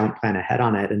just don't plan ahead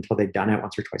on it until they've done it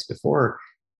once or twice before.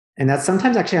 And that's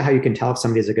sometimes actually how you can tell if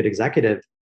somebody is a good executive,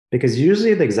 because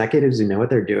usually the executives who know what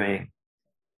they're doing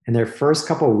in their first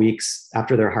couple of weeks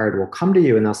after they're hired will come to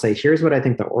you and they'll say, here's what I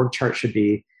think the org chart should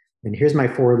be. And here's my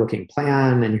forward-looking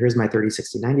plan. And here's my 30,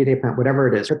 60, 90-day plan, whatever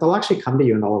it is. But they'll actually come to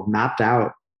you and they'll have mapped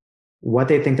out what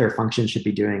they think their function should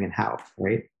be doing and how,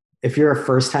 right? If you're a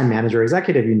first-time manager or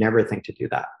executive, you never think to do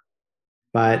that.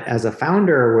 But as a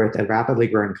founder with a rapidly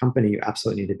growing company, you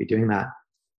absolutely need to be doing that.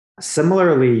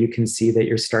 Similarly, you can see that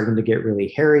you're starting to get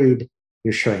really harried.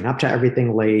 You're showing up to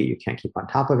everything late. You can't keep on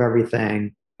top of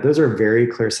everything. Those are very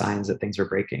clear signs that things are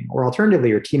breaking. Or alternatively,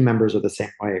 your team members are the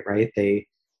same way, right? They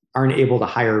aren't able to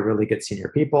hire really good senior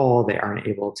people. They aren't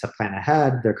able to plan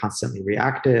ahead. They're constantly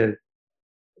reactive.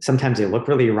 Sometimes they look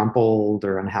really rumpled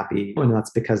or unhappy, and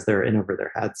that's because they're in over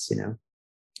their heads,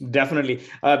 Definitely.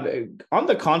 On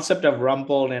the concept of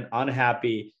rumpled and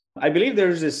unhappy, I believe there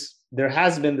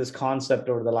has been this concept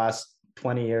over the last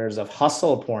 20 years of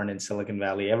hustle porn in Silicon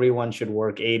Valley. Everyone should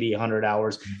work 80, 100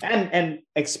 hours and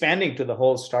expanding to the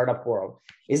whole startup world.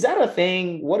 Is that a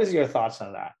thing? What is your thoughts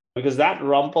on that? because that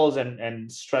rumples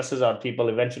and stresses out people.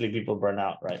 Eventually people burn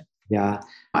out, right? Yeah.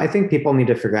 I think people need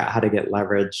to figure out how to get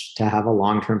leverage to have a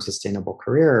long-term sustainable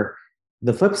career.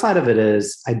 The flip side of it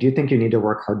is, I do think you need to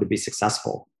work hard to be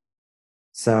successful.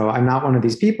 So I'm not one of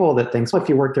these people that thinks, well, if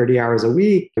you work 30 hours a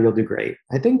week, you'll do great.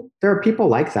 I think there are people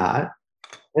like that.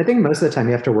 I think most of the time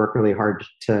you have to work really hard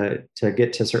to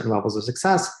get to certain levels of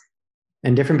success.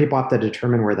 And different people have to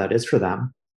determine where that is for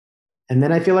them. And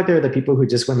then I feel like there are the people who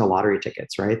just win the lottery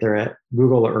tickets, right? They're at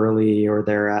Google early, or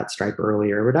they're at Stripe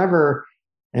early, or whatever.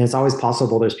 And it's always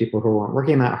possible there's people who weren't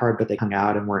working that hard, but they hung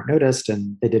out and weren't noticed,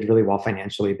 and they did really well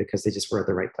financially because they just were at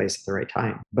the right place at the right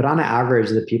time. But on average,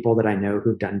 the people that I know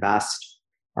who've done best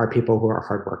are people who are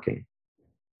hardworking.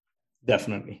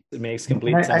 Definitely. It makes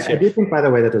complete sense. I do think, by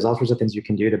the way, that there's all sorts of things you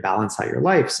can do to balance out your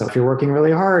life. So if you're working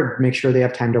really hard, make sure they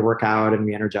have time to work out and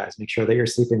re-energize. Make sure that you're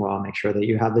sleeping well. Make sure that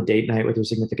you have the date night with your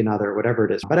significant other, whatever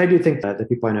it is. But I do think that the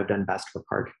people I know have done best work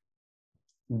hard.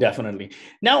 Definitely.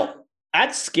 Now,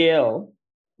 at scale,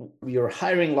 you're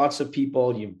hiring lots of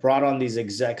people. You've brought on these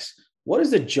execs. What is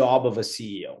the job of a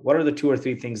CEO? What are the 2 or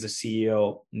 3 things the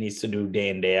CEO needs to do day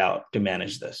in, day out to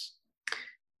manage this?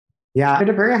 Yeah, at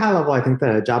a very high level, I think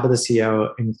the job of the CEO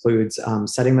includes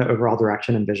setting the overall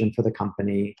direction and vision for the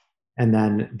company, and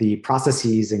then the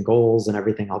processes and goals and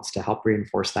everything else to help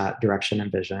reinforce that direction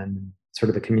and vision, sort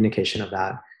of the communication of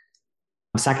that.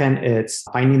 Second, it's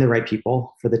finding the right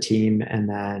people for the team and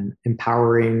then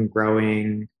empowering,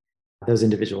 growing those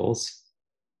individuals.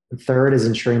 Third is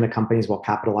ensuring the company is well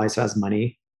capitalized, so has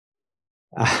money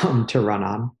to run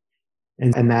on.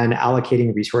 And then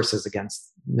allocating resources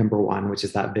against number 1, which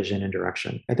is that vision and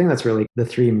direction. I think that's really the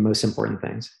 3 most important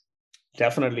things.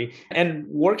 Definitely. And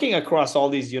working across all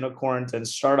these unicorns and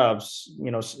startups,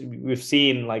 we've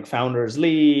seen like founders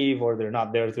leave or they're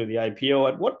not there through the IPO.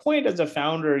 At what point as a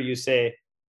founder you say,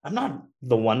 I'm not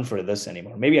the one for this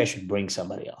anymore. Maybe I should bring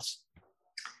somebody else?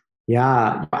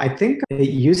 Yeah, I think it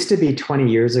used to be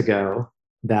 20 years ago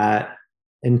that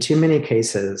in too many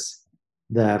cases,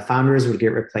 the founders would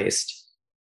get replaced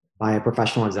by a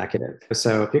professional executive.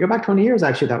 So if you go back 20 years,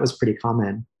 actually, that was pretty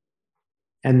common.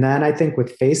 And then I think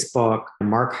with Facebook,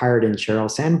 Mark hired in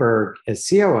Sheryl Sandberg as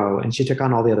COO, and she took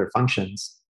on all the other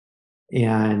functions.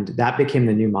 And that became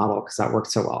the new model because that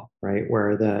worked so well, right?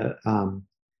 Where the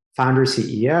founder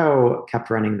CEO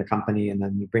kept running the company, and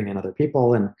then you bring in other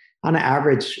people. And on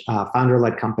average,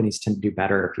 founder-led companies tend to do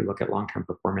better if you look at long-term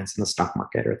performance in the stock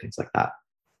market or things like that.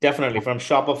 Definitely. From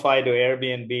Shopify to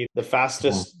Airbnb, the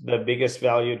fastest, the biggest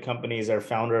valued companies are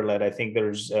founder-led. I think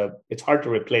it's hard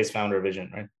to replace founder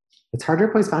vision, right? It's hard to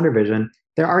replace founder vision.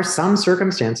 There are some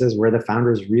circumstances where the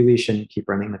founders really shouldn't keep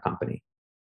running the company.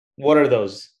 What are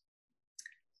those?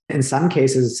 In some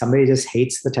cases, somebody just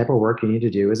hates the type of work you need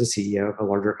to do as a CEO of a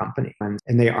larger company,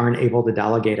 and they aren't able to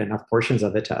delegate enough portions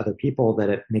of it to other people that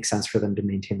it makes sense for them to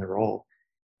maintain the role.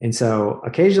 And so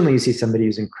occasionally you see somebody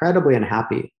who's incredibly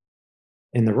unhappy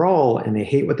in the role and they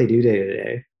hate what they do day to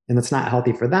day. And it's not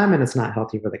healthy for them and it's not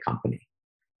healthy for the company.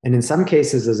 And in some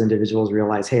cases, those individuals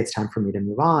realize, hey, it's time for me to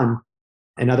move on.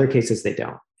 In other cases, they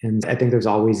don't. And I think there's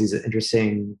always these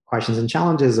interesting questions and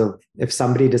challenges of if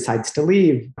somebody decides to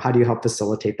leave, how do you help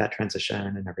facilitate that transition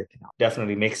and everything else?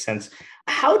 Definitely makes sense.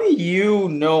 How do you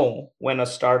know when a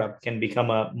startup can become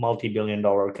a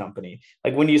multi-billion-dollar company?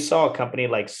 Like when you saw a company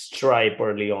like Stripe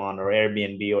early on or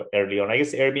Airbnb early on, I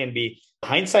guess Airbnb,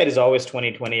 hindsight is always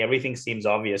 2020. Everything seems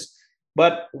obvious.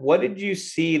 But what did you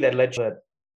see that led you that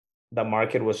the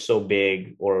market was so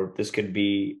big, or this could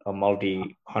be a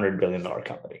multi-$100 billion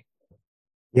company?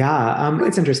 Yeah,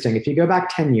 it's interesting. If you go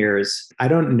back 10 years, I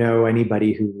don't know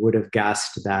anybody who would have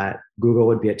guessed that Google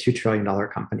would be a $2 trillion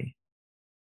company.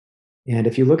 And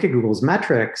if you look at Google's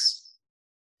metrics,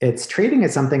 it's trading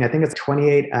at something, I think it's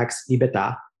 28x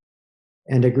EBITDA.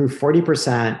 And it grew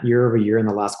 40% year over year in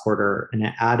the last quarter. And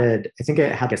it added, I think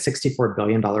it had a $64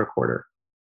 billion quarter.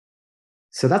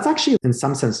 So that's actually in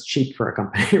some sense cheap for a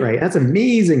company, right? That's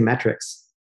amazing metrics.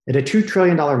 At a $2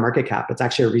 trillion market cap, it's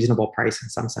actually a reasonable price in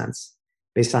some sense,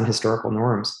 based on historical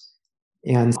norms.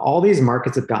 And all these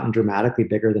markets have gotten dramatically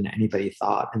bigger than anybody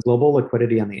thought. And global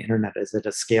liquidity on the internet is at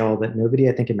a scale that nobody,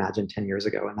 I think, imagined 10 years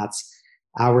ago. And that's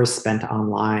hours spent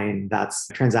online, that's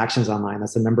transactions online,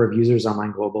 that's the number of users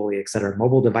online globally, et cetera,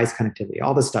 mobile device connectivity,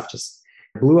 all this stuff just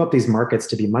blew up these markets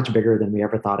to be much bigger than we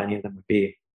ever thought any of them would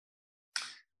be.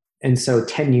 And so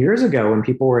 10 years ago, when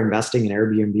people were investing in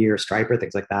Airbnb or Stripe or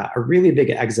things like that, a really big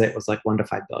exit was like 1 to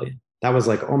 5 billion. That was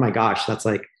like, oh my gosh, that's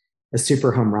like a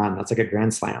super home run. That's like a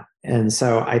grand slam. And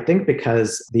so I think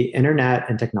because the internet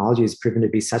and technology has proven to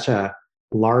be such a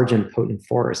large and potent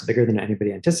force, bigger than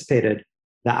anybody anticipated,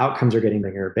 the outcomes are getting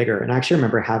bigger and bigger. And I actually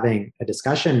remember having a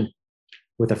discussion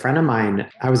with a friend of mine.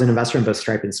 I was an investor in both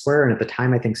Stripe and Square. And at the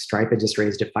time, I think Stripe had just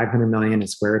raised at 500 million and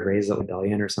Square had raised $1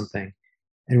 billion or something.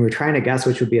 And we were trying to guess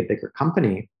which would be a bigger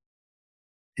company.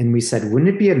 And we said, wouldn't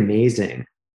it be amazing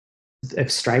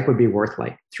if Stripe would be worth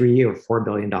like $3 or $4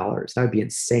 billion? That would be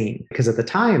insane. Because at the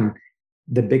time,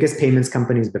 the biggest payments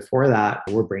companies before that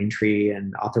were Braintree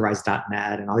and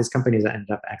Authorize.net and all these companies that ended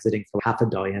up exiting for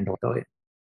 $500 million to $1 billion.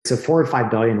 So 4 or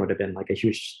 5 billion would have been like a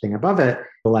huge thing above it.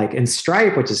 But like in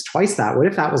Stripe, which is twice that, what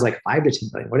if that was like 5 to 10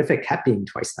 billion? What if it kept being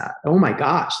twice that? Oh my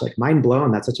gosh, like mind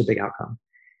blown. That's such a big outcome.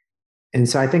 And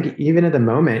so I think even at the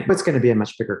moment, it's going to be a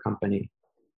much bigger company,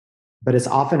 but it's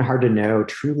often hard to know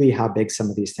truly how big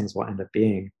some of these things will end up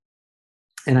being.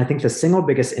 And I think the single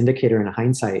biggest indicator in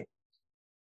hindsight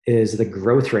is the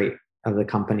growth rate of the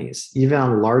companies, even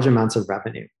on large amounts of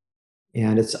revenue.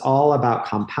 And it's all about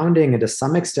compounding. And to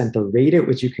some extent, the rate at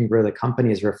which you can grow the company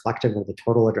is reflective of the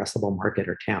total addressable market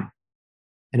or TAM.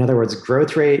 In other words,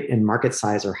 growth rate and market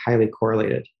size are highly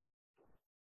correlated.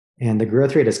 And the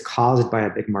growth rate is caused by a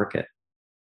big market.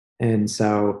 And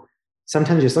so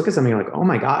sometimes you just look at something like, oh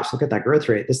my gosh, look at that growth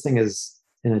rate. This thing is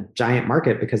in a giant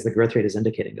market because the growth rate is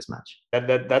indicating as much.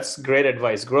 That's great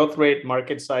advice. Growth rate,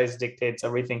 market size dictates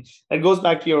everything. That goes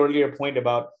back to your earlier point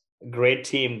about great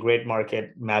team, great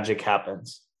market, magic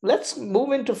happens. Let's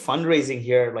move into fundraising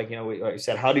here. Like, I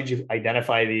said, how did you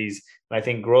identify these? And I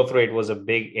think growth rate was a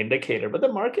big indicator, but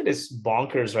the market is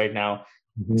bonkers right now.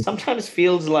 Mm-hmm. Sometimes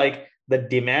feels like the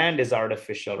demand is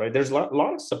artificial, right? There's a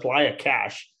lot of supply of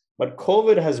cash, but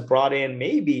COVID has brought in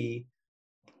maybe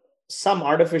some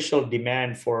artificial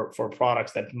demand for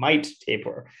products that might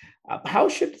taper. How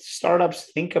should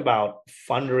startups think about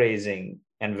fundraising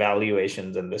and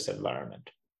valuations in this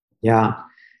environment? Yeah,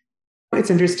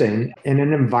 it's interesting. In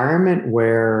an environment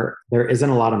where there isn't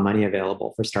a lot of money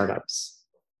available for startups,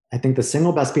 I think the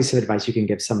single best piece of advice you can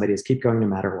give somebody is keep going no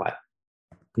matter what.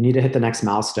 You need to hit the next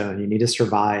milestone. You need to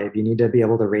survive. You need to be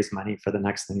able to raise money for the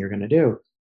next thing you're going to do.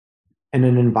 In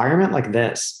an environment like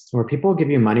this, where people give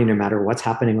you money no matter what's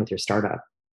happening with your startup,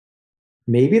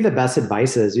 maybe the best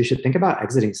advice is you should think about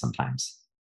exiting sometimes.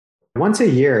 Once a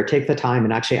year, take the time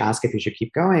and actually ask if you should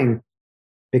keep going.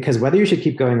 Because whether you should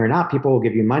keep going or not, people will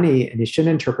give you money, and you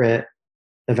shouldn't interpret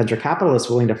the venture capitalist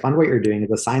willing to fund what you're doing as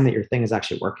a sign that your thing is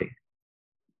actually working.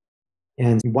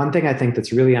 And one thing I think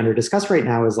that's really under discussed right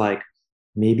now is like,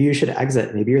 maybe you should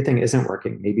exit. Maybe your thing isn't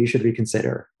working. Maybe you should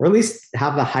reconsider, or at least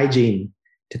have the hygiene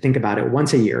to think about it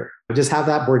once a year. Just have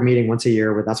that board meeting once a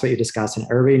year where that's what you discuss, and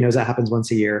everybody knows that happens once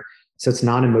a year. So it's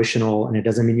non-emotional, and it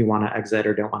doesn't mean you want to exit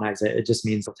or don't want to exit. It just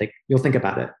means you'll think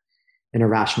about it in a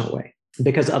rational way,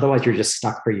 because otherwise you're just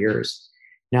stuck for years.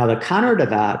 Now, the counter to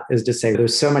that is to say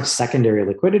there's so much secondary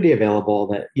liquidity available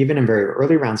that even in very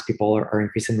early rounds, people are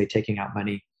increasingly taking out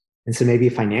money. And so maybe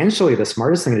financially, the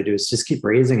smartest thing to do is just keep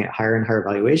raising at higher and higher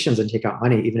valuations and take out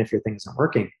money, even if your thing isn't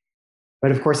working.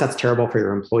 But of course, that's terrible for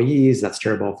your employees. That's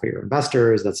terrible for your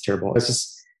investors. That's terrible. It's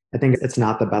just, I think it's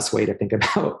not the best way to think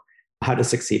about how to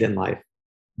succeed in life.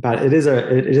 But it is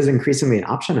increasingly an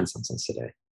option in some sense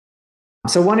today.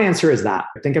 So one answer is that.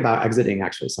 Think about exiting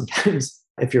actually sometimes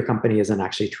if your company isn't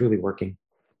actually truly working.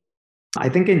 I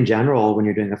think in general, when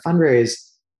you're doing a fundraise,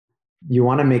 you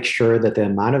want to make sure that the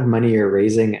amount of money you're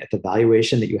raising at the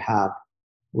valuation that you have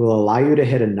will allow you to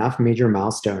hit enough major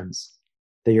milestones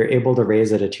that you're able to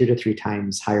raise at a 2 to 3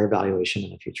 times higher valuation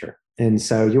in the future. And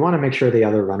so you want to make sure the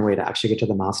other runway to actually get to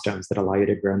the milestones that allow you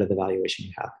to grow into the valuation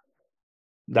you have.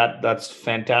 That's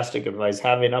fantastic advice.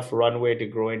 Have enough runway to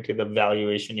grow into the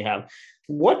valuation you have.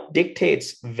 What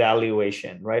dictates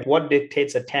valuation, right? What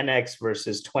dictates a 10x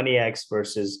versus 20x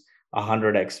versus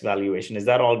 100x valuation? Is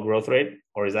that all growth rate,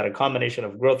 or is that a combination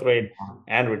of growth rate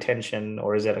and retention,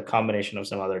 or is it a combination of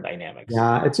some other dynamics?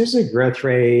 Yeah, it's usually growth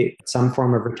rate, some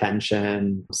form of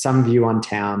retention, some view on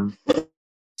TAM,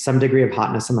 some degree of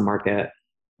hotness in the market,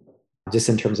 just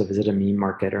in terms of is it a meme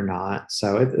market or not.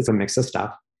 So it's a mix of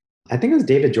stuff. I think it was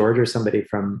David George or somebody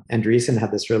from Andreessen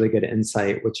had this really good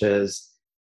insight, which is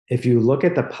if you look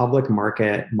at the public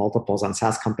market multiples on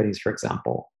SaaS companies, for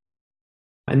example,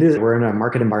 and we're in a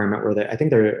market environment where I think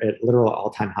they're at literal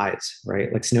all-time highs,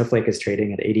 right? Like Snowflake is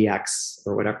trading at 80x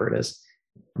or whatever it is.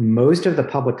 Most of the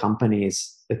public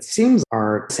companies, it seems,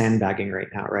 are sandbagging right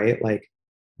now, right? Like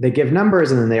they give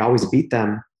numbers and then they always beat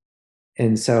them.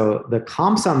 And so the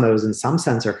comps on those in some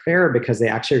sense are fair because they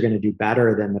actually are going to do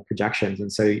better than the projections.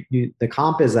 And so the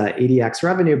comp is a 80x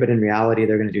revenue, but in reality,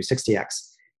 they're going to do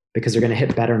 60x because they're going to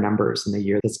hit better numbers in the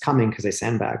year that's coming because they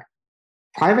sandbag.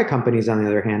 Private companies, on the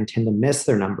other hand, tend to miss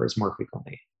their numbers more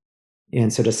frequently.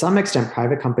 And so to some extent,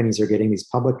 private companies are getting these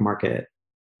public market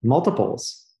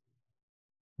multiples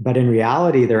But in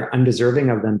reality, they're undeserving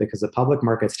of them because the public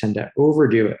markets tend to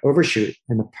overshoot,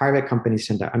 and the private companies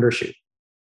tend to undershoot.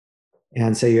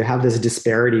 And so you have this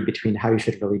disparity between how you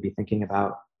should really be thinking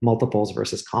about multiples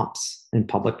versus comps and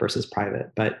public versus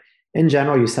private. But in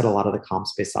general, you set a lot of the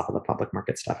comps based off of the public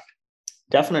market stuff.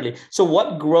 Definitely. So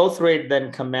what growth rate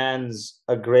then commands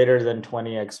a greater than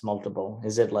 20x multiple?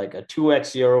 Is it like a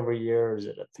 2x year over year? Is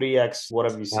it a 3x? What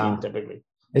have you seen typically?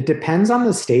 It depends on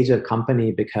the stage of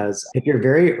company, because if you're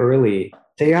very early,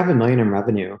 say you have $1 million in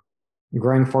revenue,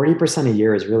 growing 40% a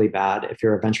year is really bad if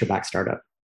you're a venture-backed startup.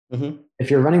 Mm-hmm. If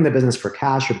you're running the business for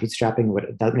cash or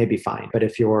bootstrapping, that may be fine. But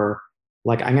if you're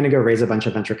like, I'm going to go raise a bunch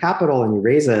of venture capital, and you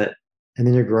raise it, and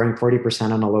then you're growing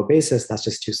 40% on a low basis, that's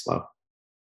just too slow.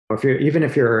 Even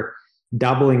if you're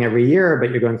doubling every year, but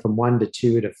you're going from 1 to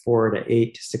 2 to 4 to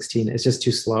 8 to 16, it's just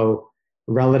too slow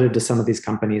relative to some of these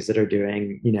companies that are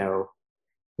doing,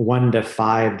 1 to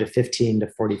 5 to 15 to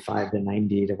 45 to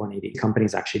 90 to 180.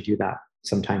 Companies actually do that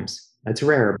sometimes. It's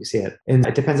rare, you see it. And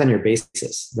it depends on your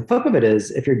basis. The flip of it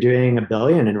is, if you're doing $1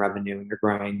 billion in revenue and you're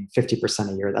growing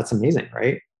 50% a year, that's amazing,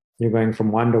 right? You're going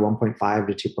from 1 to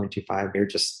 1.5 to 2.25. You're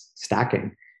just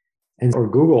stacking. Or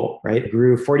Google, right? It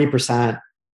grew 40%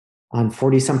 on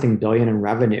 40 something billion in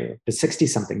revenue to 60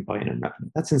 something billion in revenue.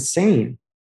 That's insane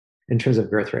in terms of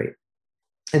growth rate.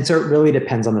 And so it really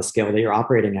depends on the scale that you're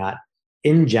operating at.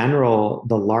 In general,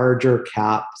 the larger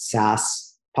cap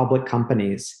SaaS public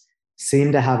companies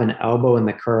seem to have an elbow in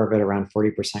the curve at around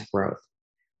 40% growth.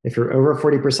 If you're over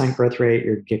 40% growth rate,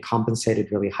 you get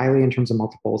compensated really highly in terms of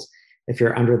multiples. If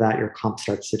you're under that, your comp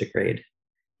starts to degrade.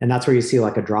 And that's where you see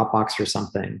like a Dropbox or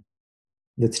something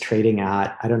that's trading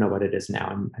at, I don't know what it is now.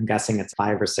 I'm guessing it's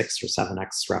 5 or 6 or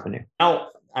 7x revenue. Now,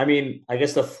 I mean, I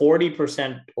guess the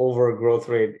 40% over growth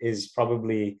rate is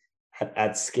probably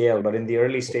at scale, but in the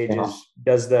early stages,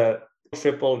 does the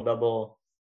triple, double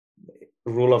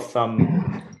rule of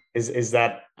thumb, is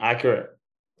that accurate?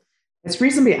 It's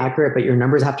reasonably accurate, but your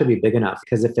numbers have to be big enough,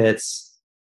 because if it's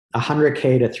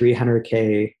 100K to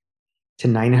 300K to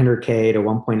 900K to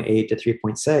 1.8 to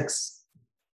 3.6,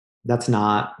 that's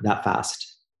not that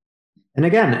fast. And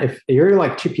again, if you're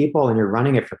like 2 people and you're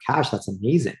running it for cash, that's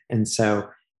amazing. And so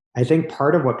I think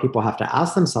part of what people have to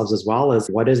ask themselves as well is,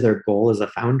 what is their goal as a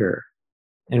founder?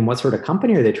 And what sort of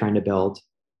company are they trying to build?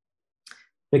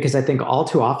 Because I think all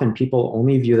too often people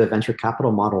only view the venture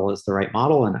capital model as the right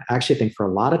model. And I actually think for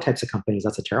a lot of types of companies,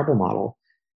 that's a terrible model.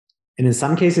 And in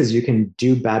some cases, you can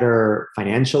do better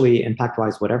financially,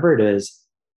 impact-wise, whatever it is,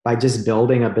 by just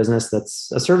building a business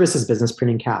that's a services business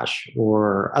printing cash,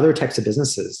 or other types of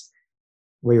businesses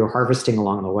where you're harvesting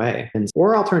along the way.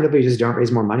 Or alternatively, just don't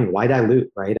raise more money. Why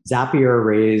dilute, right? Zapier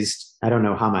raised, I don't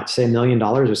know how much, say $1 million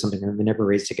or something, and they never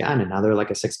raised again. And now they're like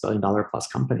a $6 billion plus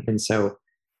company. And so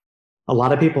a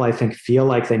lot of people, I think, feel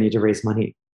like they need to raise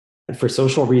money for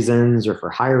social reasons or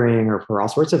for hiring or for all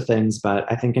sorts of things. But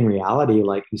I think in reality,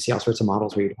 like, you see all sorts of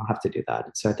models where you don't have to do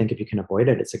that. So I think if you can avoid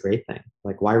it, it's a great thing.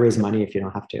 Like, why raise money if you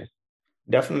don't have to?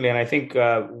 Definitely. And I think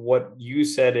what you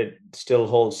said, it still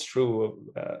holds true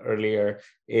earlier,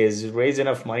 is raise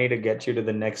enough money to get you to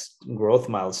the next growth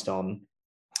milestone.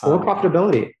 Or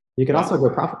profitability. You can also go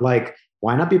profit. Like,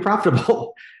 why not be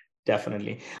profitable?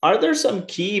 Definitely. Are there some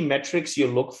key metrics you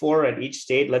look for at each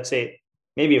stage? Let's say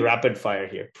maybe rapid fire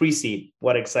here. Pre-seed,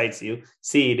 what excites you?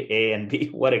 Seed, A and B,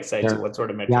 what excites you? What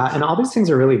sort of metrics? Yeah, and all these things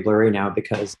are really blurry now,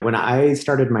 because when I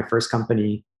started my first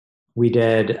company, we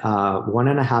did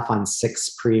 1.5 on 6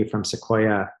 pre from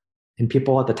Sequoia. And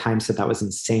people at the time said that was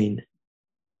insane.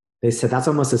 They said that's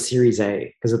almost a Series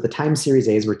A, because at the time Series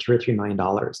A's were $2 or $3 million.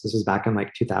 This was back in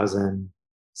like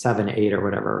 2007, 8 or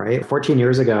whatever, right? 14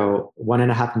 years ago,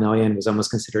 1.5 million was almost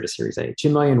considered a Series A. 2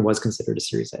 million was considered a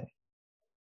Series A.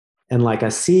 And like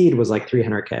a seed was like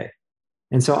 300K.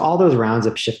 And so all those rounds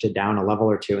have shifted down a level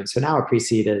or two. And so now a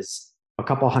pre-seed is a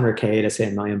couple $100K to say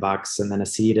 $1 million. And then a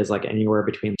seed is like anywhere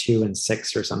between 2 and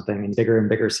 6 or something, and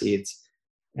bigger seeds.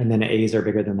 And then A's are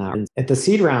bigger than that. And at the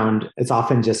seed round, it's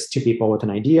often just 2 people with an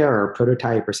idea or a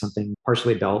prototype or something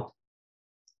partially built.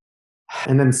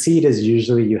 And then seed is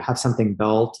usually you have something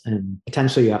built and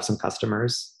potentially you have some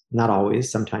customers, not always,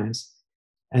 sometimes.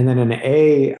 And then an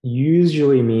A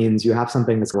usually means you have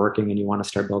something that's working and you want to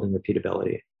start building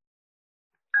repeatability.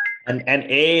 And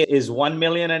A is 1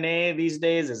 million an A these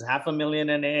days, is 500,000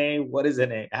 an A. What is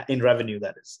an A in revenue?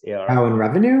 That is ARR. Oh, in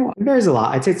revenue? It varies a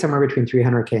lot. I'd say it's somewhere between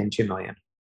 300K and 2 million.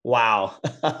 Wow.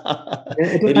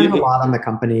 It depends a lot on the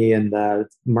company and the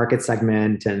market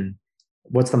segment and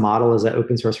what's the model. Is it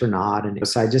open source or not? And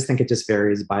so I just think it just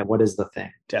varies by what is the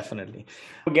thing. Definitely.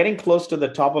 We're getting close to the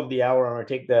top of the hour. I'm going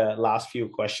to take the last few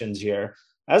questions here.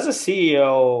 As a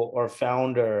CEO or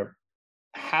founder,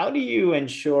 how do you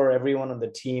ensure everyone on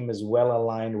the team is well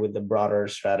aligned with the broader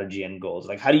strategy and goals?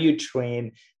 Like, how do you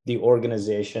train the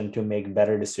organization to make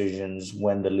better decisions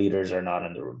when the leaders are not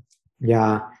in the room?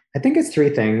 Yeah, I think it's three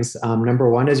things. Number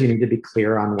one is you need to be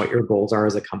clear on what your goals are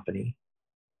as a company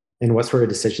and what sort of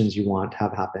decisions you want to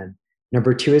have happen.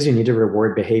 Number two is you need to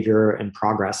reward behavior and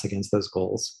progress against those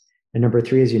goals. And number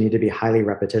three is you need to be highly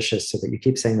repetitious so that you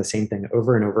keep saying the same thing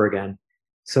over and over again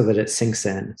so that it sinks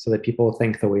in, so that people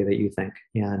think the way that you think.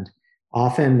 And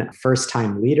often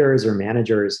first-time leaders or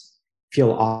managers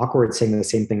feel awkward saying the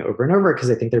same thing over and over because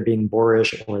they think they're being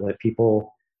boorish or that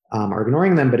people are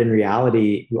ignoring them. But in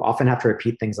reality, you often have to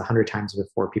repeat things 100 times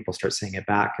before people start saying it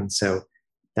back. And so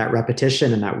that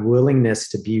repetition and that willingness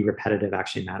to be repetitive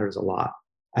actually matters a lot.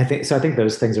 I think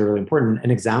those things are really important. An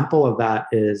example of that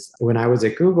is when I was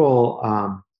at Google,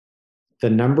 the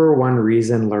number one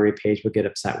reason Larry Page would get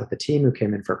upset with the team who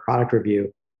came in for a product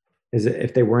review is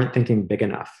if they weren't thinking big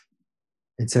enough.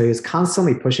 And so he was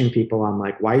constantly pushing people on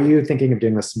like, why are you thinking of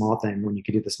doing this small thing when you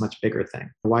could do this much bigger thing?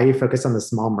 Why are you focused on the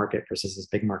small market versus this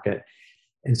big market?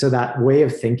 And so that way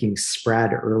of thinking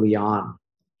spread early on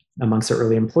amongst the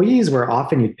early employees, where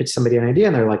often you'd pitch somebody an idea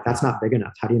and they're like, that's not big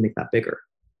enough. How do you make that bigger?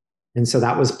 And so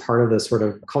that was part of the sort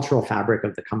of cultural fabric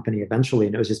of the company eventually.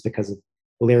 And it was just because of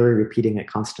Larry repeating it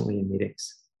constantly in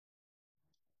meetings.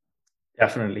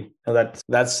 Definitely.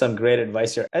 That's some great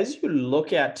advice here. As you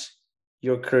look at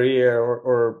your career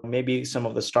or maybe some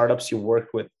of the startups you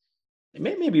worked with,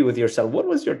 maybe with yourself, what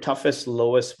was your toughest,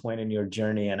 lowest point in your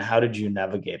journey and how did you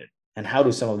navigate it? And how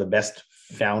do some of the best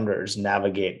founders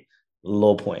navigate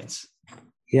low points?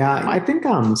 Yeah, I think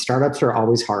startups are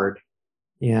always hard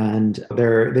and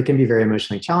they can be very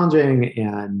emotionally challenging.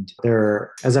 And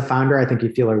as a founder, I think you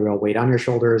feel a real weight on your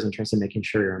shoulders in terms of making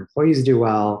sure your employees do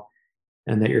well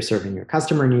and that you're serving your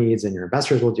customer needs and your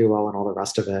investors will do well and all the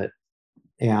rest of it.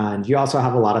 And you also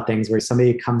have a lot of things where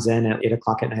somebody comes in at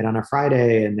 8:00 at night on a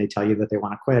Friday and they tell you that they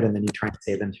want to quit and then you try and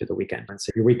save them through the weekend. And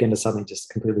so your weekend is suddenly just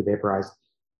completely vaporized.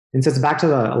 And so it's back to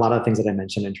a lot of things that I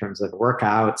mentioned in terms of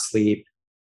workout, sleep,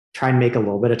 try and make a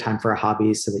little bit of time for a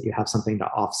hobby so that you have something to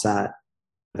offset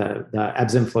the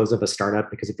ebbs and flows of a startup.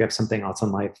 Because if you have something else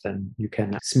in life, then you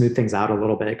can smooth things out a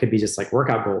little bit. It could be just like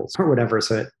workout goals or whatever.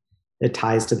 So it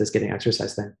ties to this getting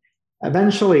exercise thing.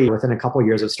 Eventually, within a couple of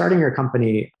years of starting your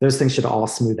company, those things should all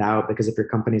smooth out because if your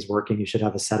company's working, you should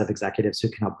have a set of executives who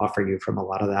can help buffer you from a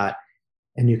lot of that.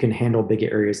 And you can handle big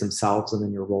areas themselves. And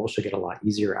then your role should get a lot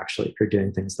easier, actually, if you're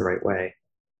doing things the right way.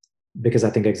 Because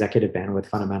I think executive bandwidth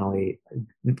fundamentally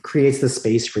creates the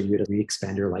space for you to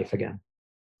re-expand your life again.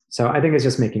 So I think it's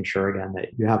just making sure, again,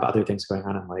 that you have other things going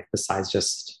on in life besides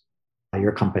just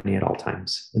your company at all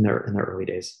times in the early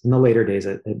days. In the later days,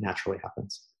 it naturally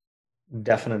happens.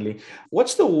 Definitely.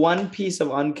 What's the one piece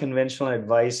of unconventional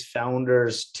advice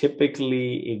founders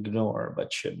typically ignore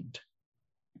but shouldn't?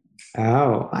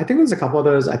 Oh, I think there's a couple of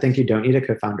those. I think you don't need a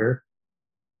co-founder.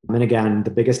 And again,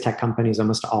 the biggest tech companies,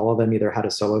 almost all of them either had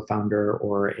a solo founder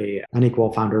or a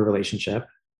unequal founder relationship.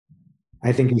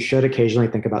 I think you should occasionally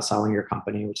think about selling your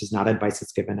company, which is not advice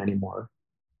that's given anymore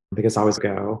because always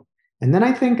go. And then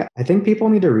I think people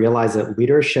need to realize that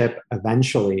leadership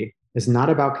eventually is not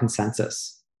about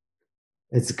consensus.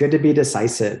 It's good to be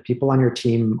decisive. People on your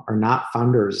team are not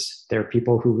founders. They're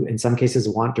people who, in some cases,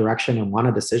 want direction and want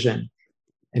a decision.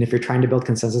 And if you're trying to build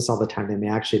consensus all the time, they may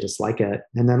actually dislike it.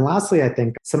 And then lastly, I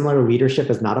think similar leadership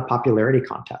is not a popularity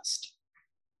contest.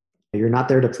 You're not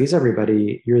there to please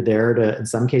everybody. You're there to, in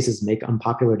some cases, make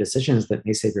unpopular decisions that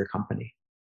may save your company.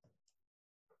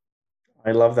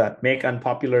 I love that. Make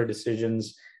unpopular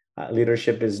decisions.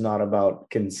 Leadership is not about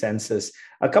consensus.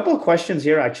 A couple of questions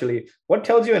here, actually. What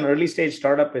tells you an early stage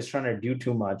startup is trying to do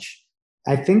too much?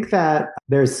 I think that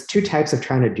there's two types of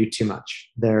trying to do too much.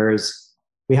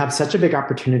 We have such a big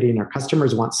opportunity and our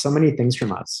customers want so many things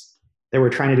from us that we're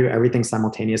trying to do everything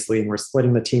simultaneously and we're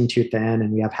splitting the team too thin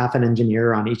and we have half an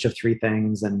engineer on each of three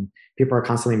things and people are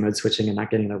constantly mode switching and not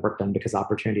getting their work done because the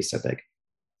opportunity is so big.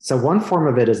 So one form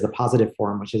of it is the positive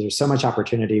form, which is there's so much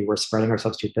opportunity, we're spreading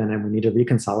ourselves too thin and we need to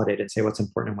reconsolidate and say what's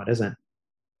important and what isn't.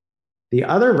 The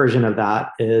other version of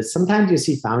that is sometimes you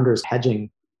see founders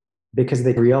hedging because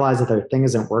they realize that their thing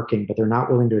isn't working, but they're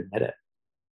not willing to admit it.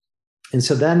 And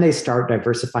so then they start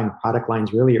diversifying product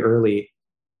lines really early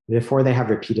before they have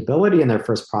repeatability in their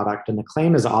first product. And the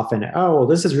claim is often, oh, well,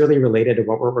 this is really related to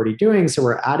what we're already doing, so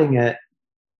we're adding it.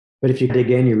 But if you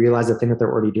dig in, you realize the thing that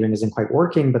they're already doing isn't quite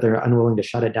working, but they're unwilling to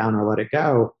shut it down or let it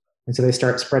go. And so they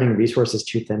start spreading resources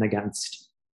too thin against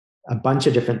a bunch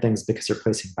of different things because they're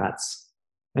placing bets.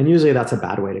 And usually that's a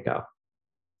bad way to go.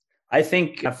 I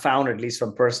think I've found, at least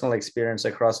from personal experience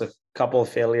across a couple of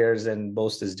failures and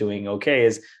Boast is doing okay,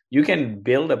 is you can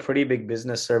build a pretty big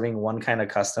business serving one kind of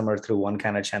customer through one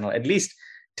kind of channel, at least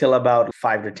till about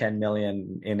 5 to 10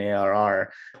 million in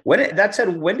ARR. That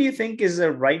said, when do you think is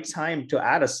the right time to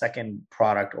add a second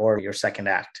product or your second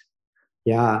act?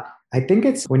 Yeah, I think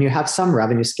it's when you have some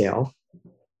revenue scale.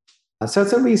 So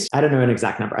it's at least, I don't know an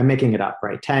exact number. I'm making it up,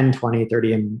 right? 10, 20,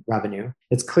 30 in revenue.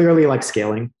 It's clearly like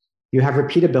scaling. You have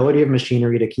repeatability of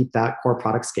machinery to keep that core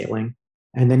product scaling.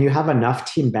 And then you have enough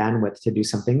team bandwidth to do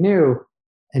something new.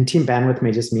 And team bandwidth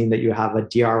may just mean that you have a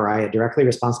DRI, a directly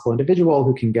responsible individual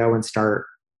who can go and start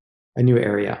a new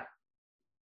area.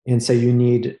 And so you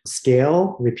need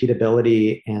scale,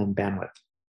 repeatability, and bandwidth.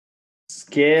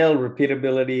 Scale,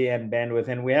 repeatability, and bandwidth.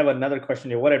 And we have another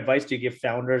question here. What advice do you give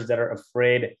founders that are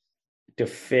afraid to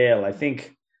fail? I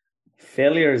think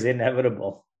failure is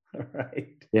inevitable, right?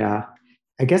 Yeah.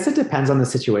 I guess it depends on the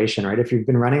situation, right? If you've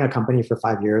been running a company for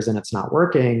 5 years and it's not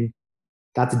working,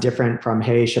 that's different from,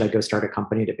 hey, should I go start a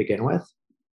company to begin with?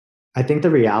 I think the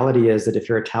reality is that if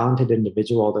you're a talented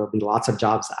individual, there'll be lots of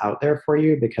jobs out there for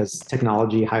you because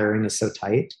technology hiring is so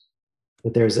tight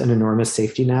that there's an enormous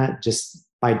safety net just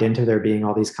by dint of there being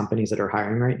all these companies that are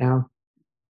hiring right now.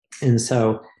 And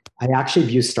so I actually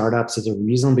view startups as a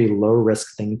reasonably low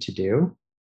risk thing to do,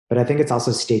 but I think it's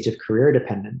also stage of career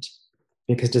dependent.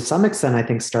 Because to some extent, I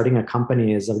think starting a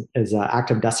company is an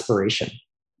act of desperation,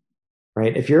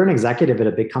 right? If you're an executive at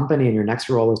a big company and your next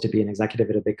role is to be an executive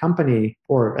at a big company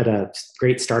or at a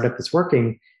great startup that's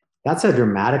working, that's a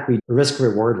dramatically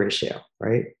risk-reward ratio,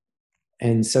 right?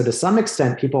 And so to some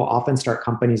extent, people often start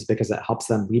companies because it helps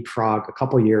them leapfrog a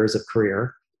couple years of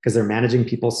career because they're managing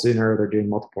people sooner, they're doing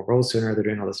multiple roles sooner, they're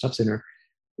doing all this stuff sooner.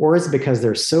 Or it's because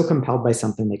they're so compelled by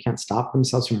something they can't stop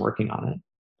themselves from working on it.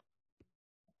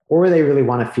 Or they really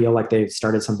want to feel like they've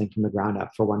started something from the ground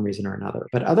up for one reason or another.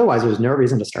 But otherwise, there's no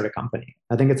reason to start a company.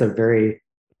 I think it's a very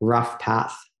rough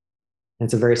path. And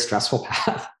it's a very stressful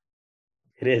path.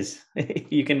 It is.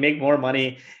 You can make more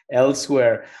money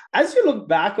elsewhere. As you look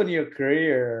back on your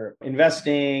career,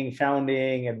 investing,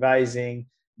 founding, advising,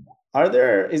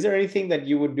 is there anything that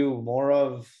you would do more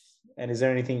of? And is there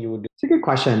anything you would do? It's a good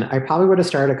question. I probably would have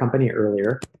started a company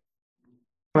earlier.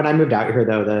 When I moved out here,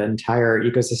 though, the entire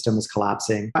ecosystem was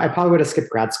collapsing. I probably would have skipped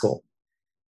grad school.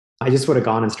 I just would have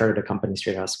gone and started a company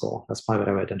straight out of school. That's probably what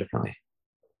I would have done differently.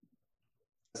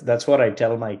 That's what I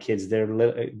tell my kids.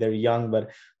 They're young, but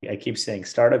I keep saying,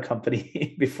 start a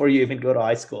company before you even go to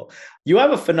high school. You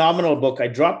have a phenomenal book. I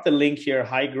dropped the link here,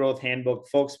 High Growth Handbook.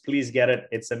 Folks, please get it.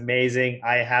 It's amazing.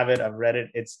 I have it. I've read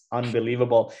it. It's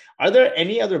unbelievable. Are there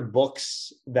any other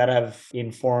books that have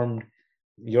informed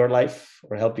your life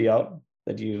or help you out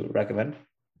that you recommend?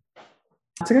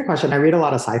 That's a good question. I read a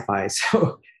lot of sci-fi,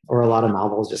 or a lot of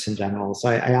novels just in general. So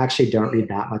I actually don't read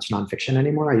that much nonfiction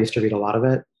anymore. I used to read a lot of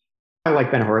it. I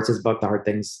like Ben Horowitz's book, The Hard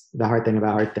Thing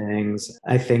About Hard Things.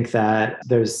 I think that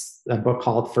there's a book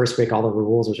called First Break All the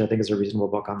Rules, which I think is a reasonable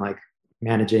book on like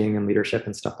managing and leadership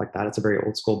and stuff like that. It's a very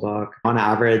old school book. On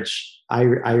average, I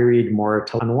read more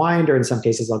to unwind, or in some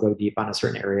cases, I'll go deep on a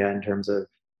certain area in terms of,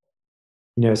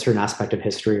 a certain aspect of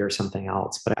history or something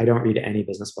else. But I don't read any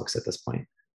business books at this point.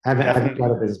 I haven't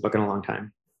read a business book in a long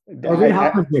time. Reid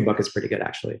Hoffman's new book is pretty good,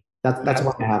 actually. That's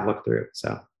one I have looked through.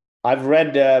 So I've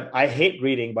read, I hate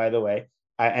reading, by the way.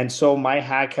 And so my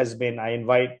hack has been, I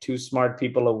invite 2 smart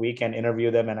people a week and interview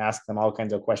them and ask them all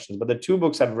kinds of questions. But the 2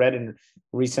 books I've read in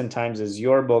recent times is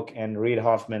your book and Reid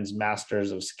Hoffman's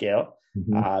Masters of Scale,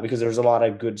 because there's a lot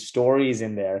of good stories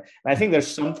in there. And I think there's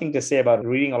something to say about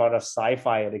reading a lot of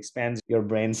sci-fi. It expands your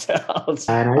brain cells.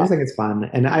 And I just think it's fun.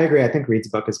 And I agree. I think Reid's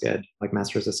book is good, like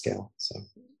Masters of Scale. So.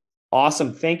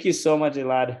 Awesome. Thank you so much,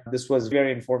 Elad. This was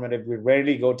very informative. We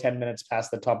rarely go 10 minutes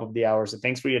past the top of the hour. So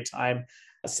thanks for your time.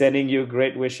 Sending you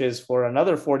great wishes for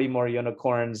another 40 more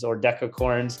unicorns or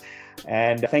decacorns.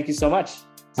 And thank you so much.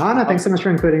 No, thanks so much for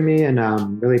including me, and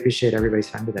really appreciate everybody's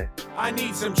time today. I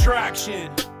need some traction.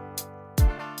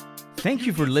 Thank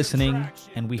you for listening,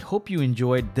 and we hope you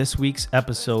enjoyed this week's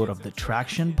episode of the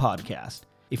Traction Podcast.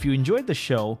 If you enjoyed the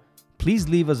show, please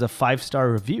leave us a 5-star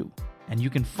review. And you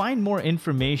can find more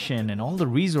information and all the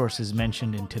resources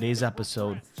mentioned in today's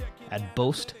episode at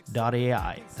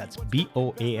boast.ai. That's BOAST.ai/blog.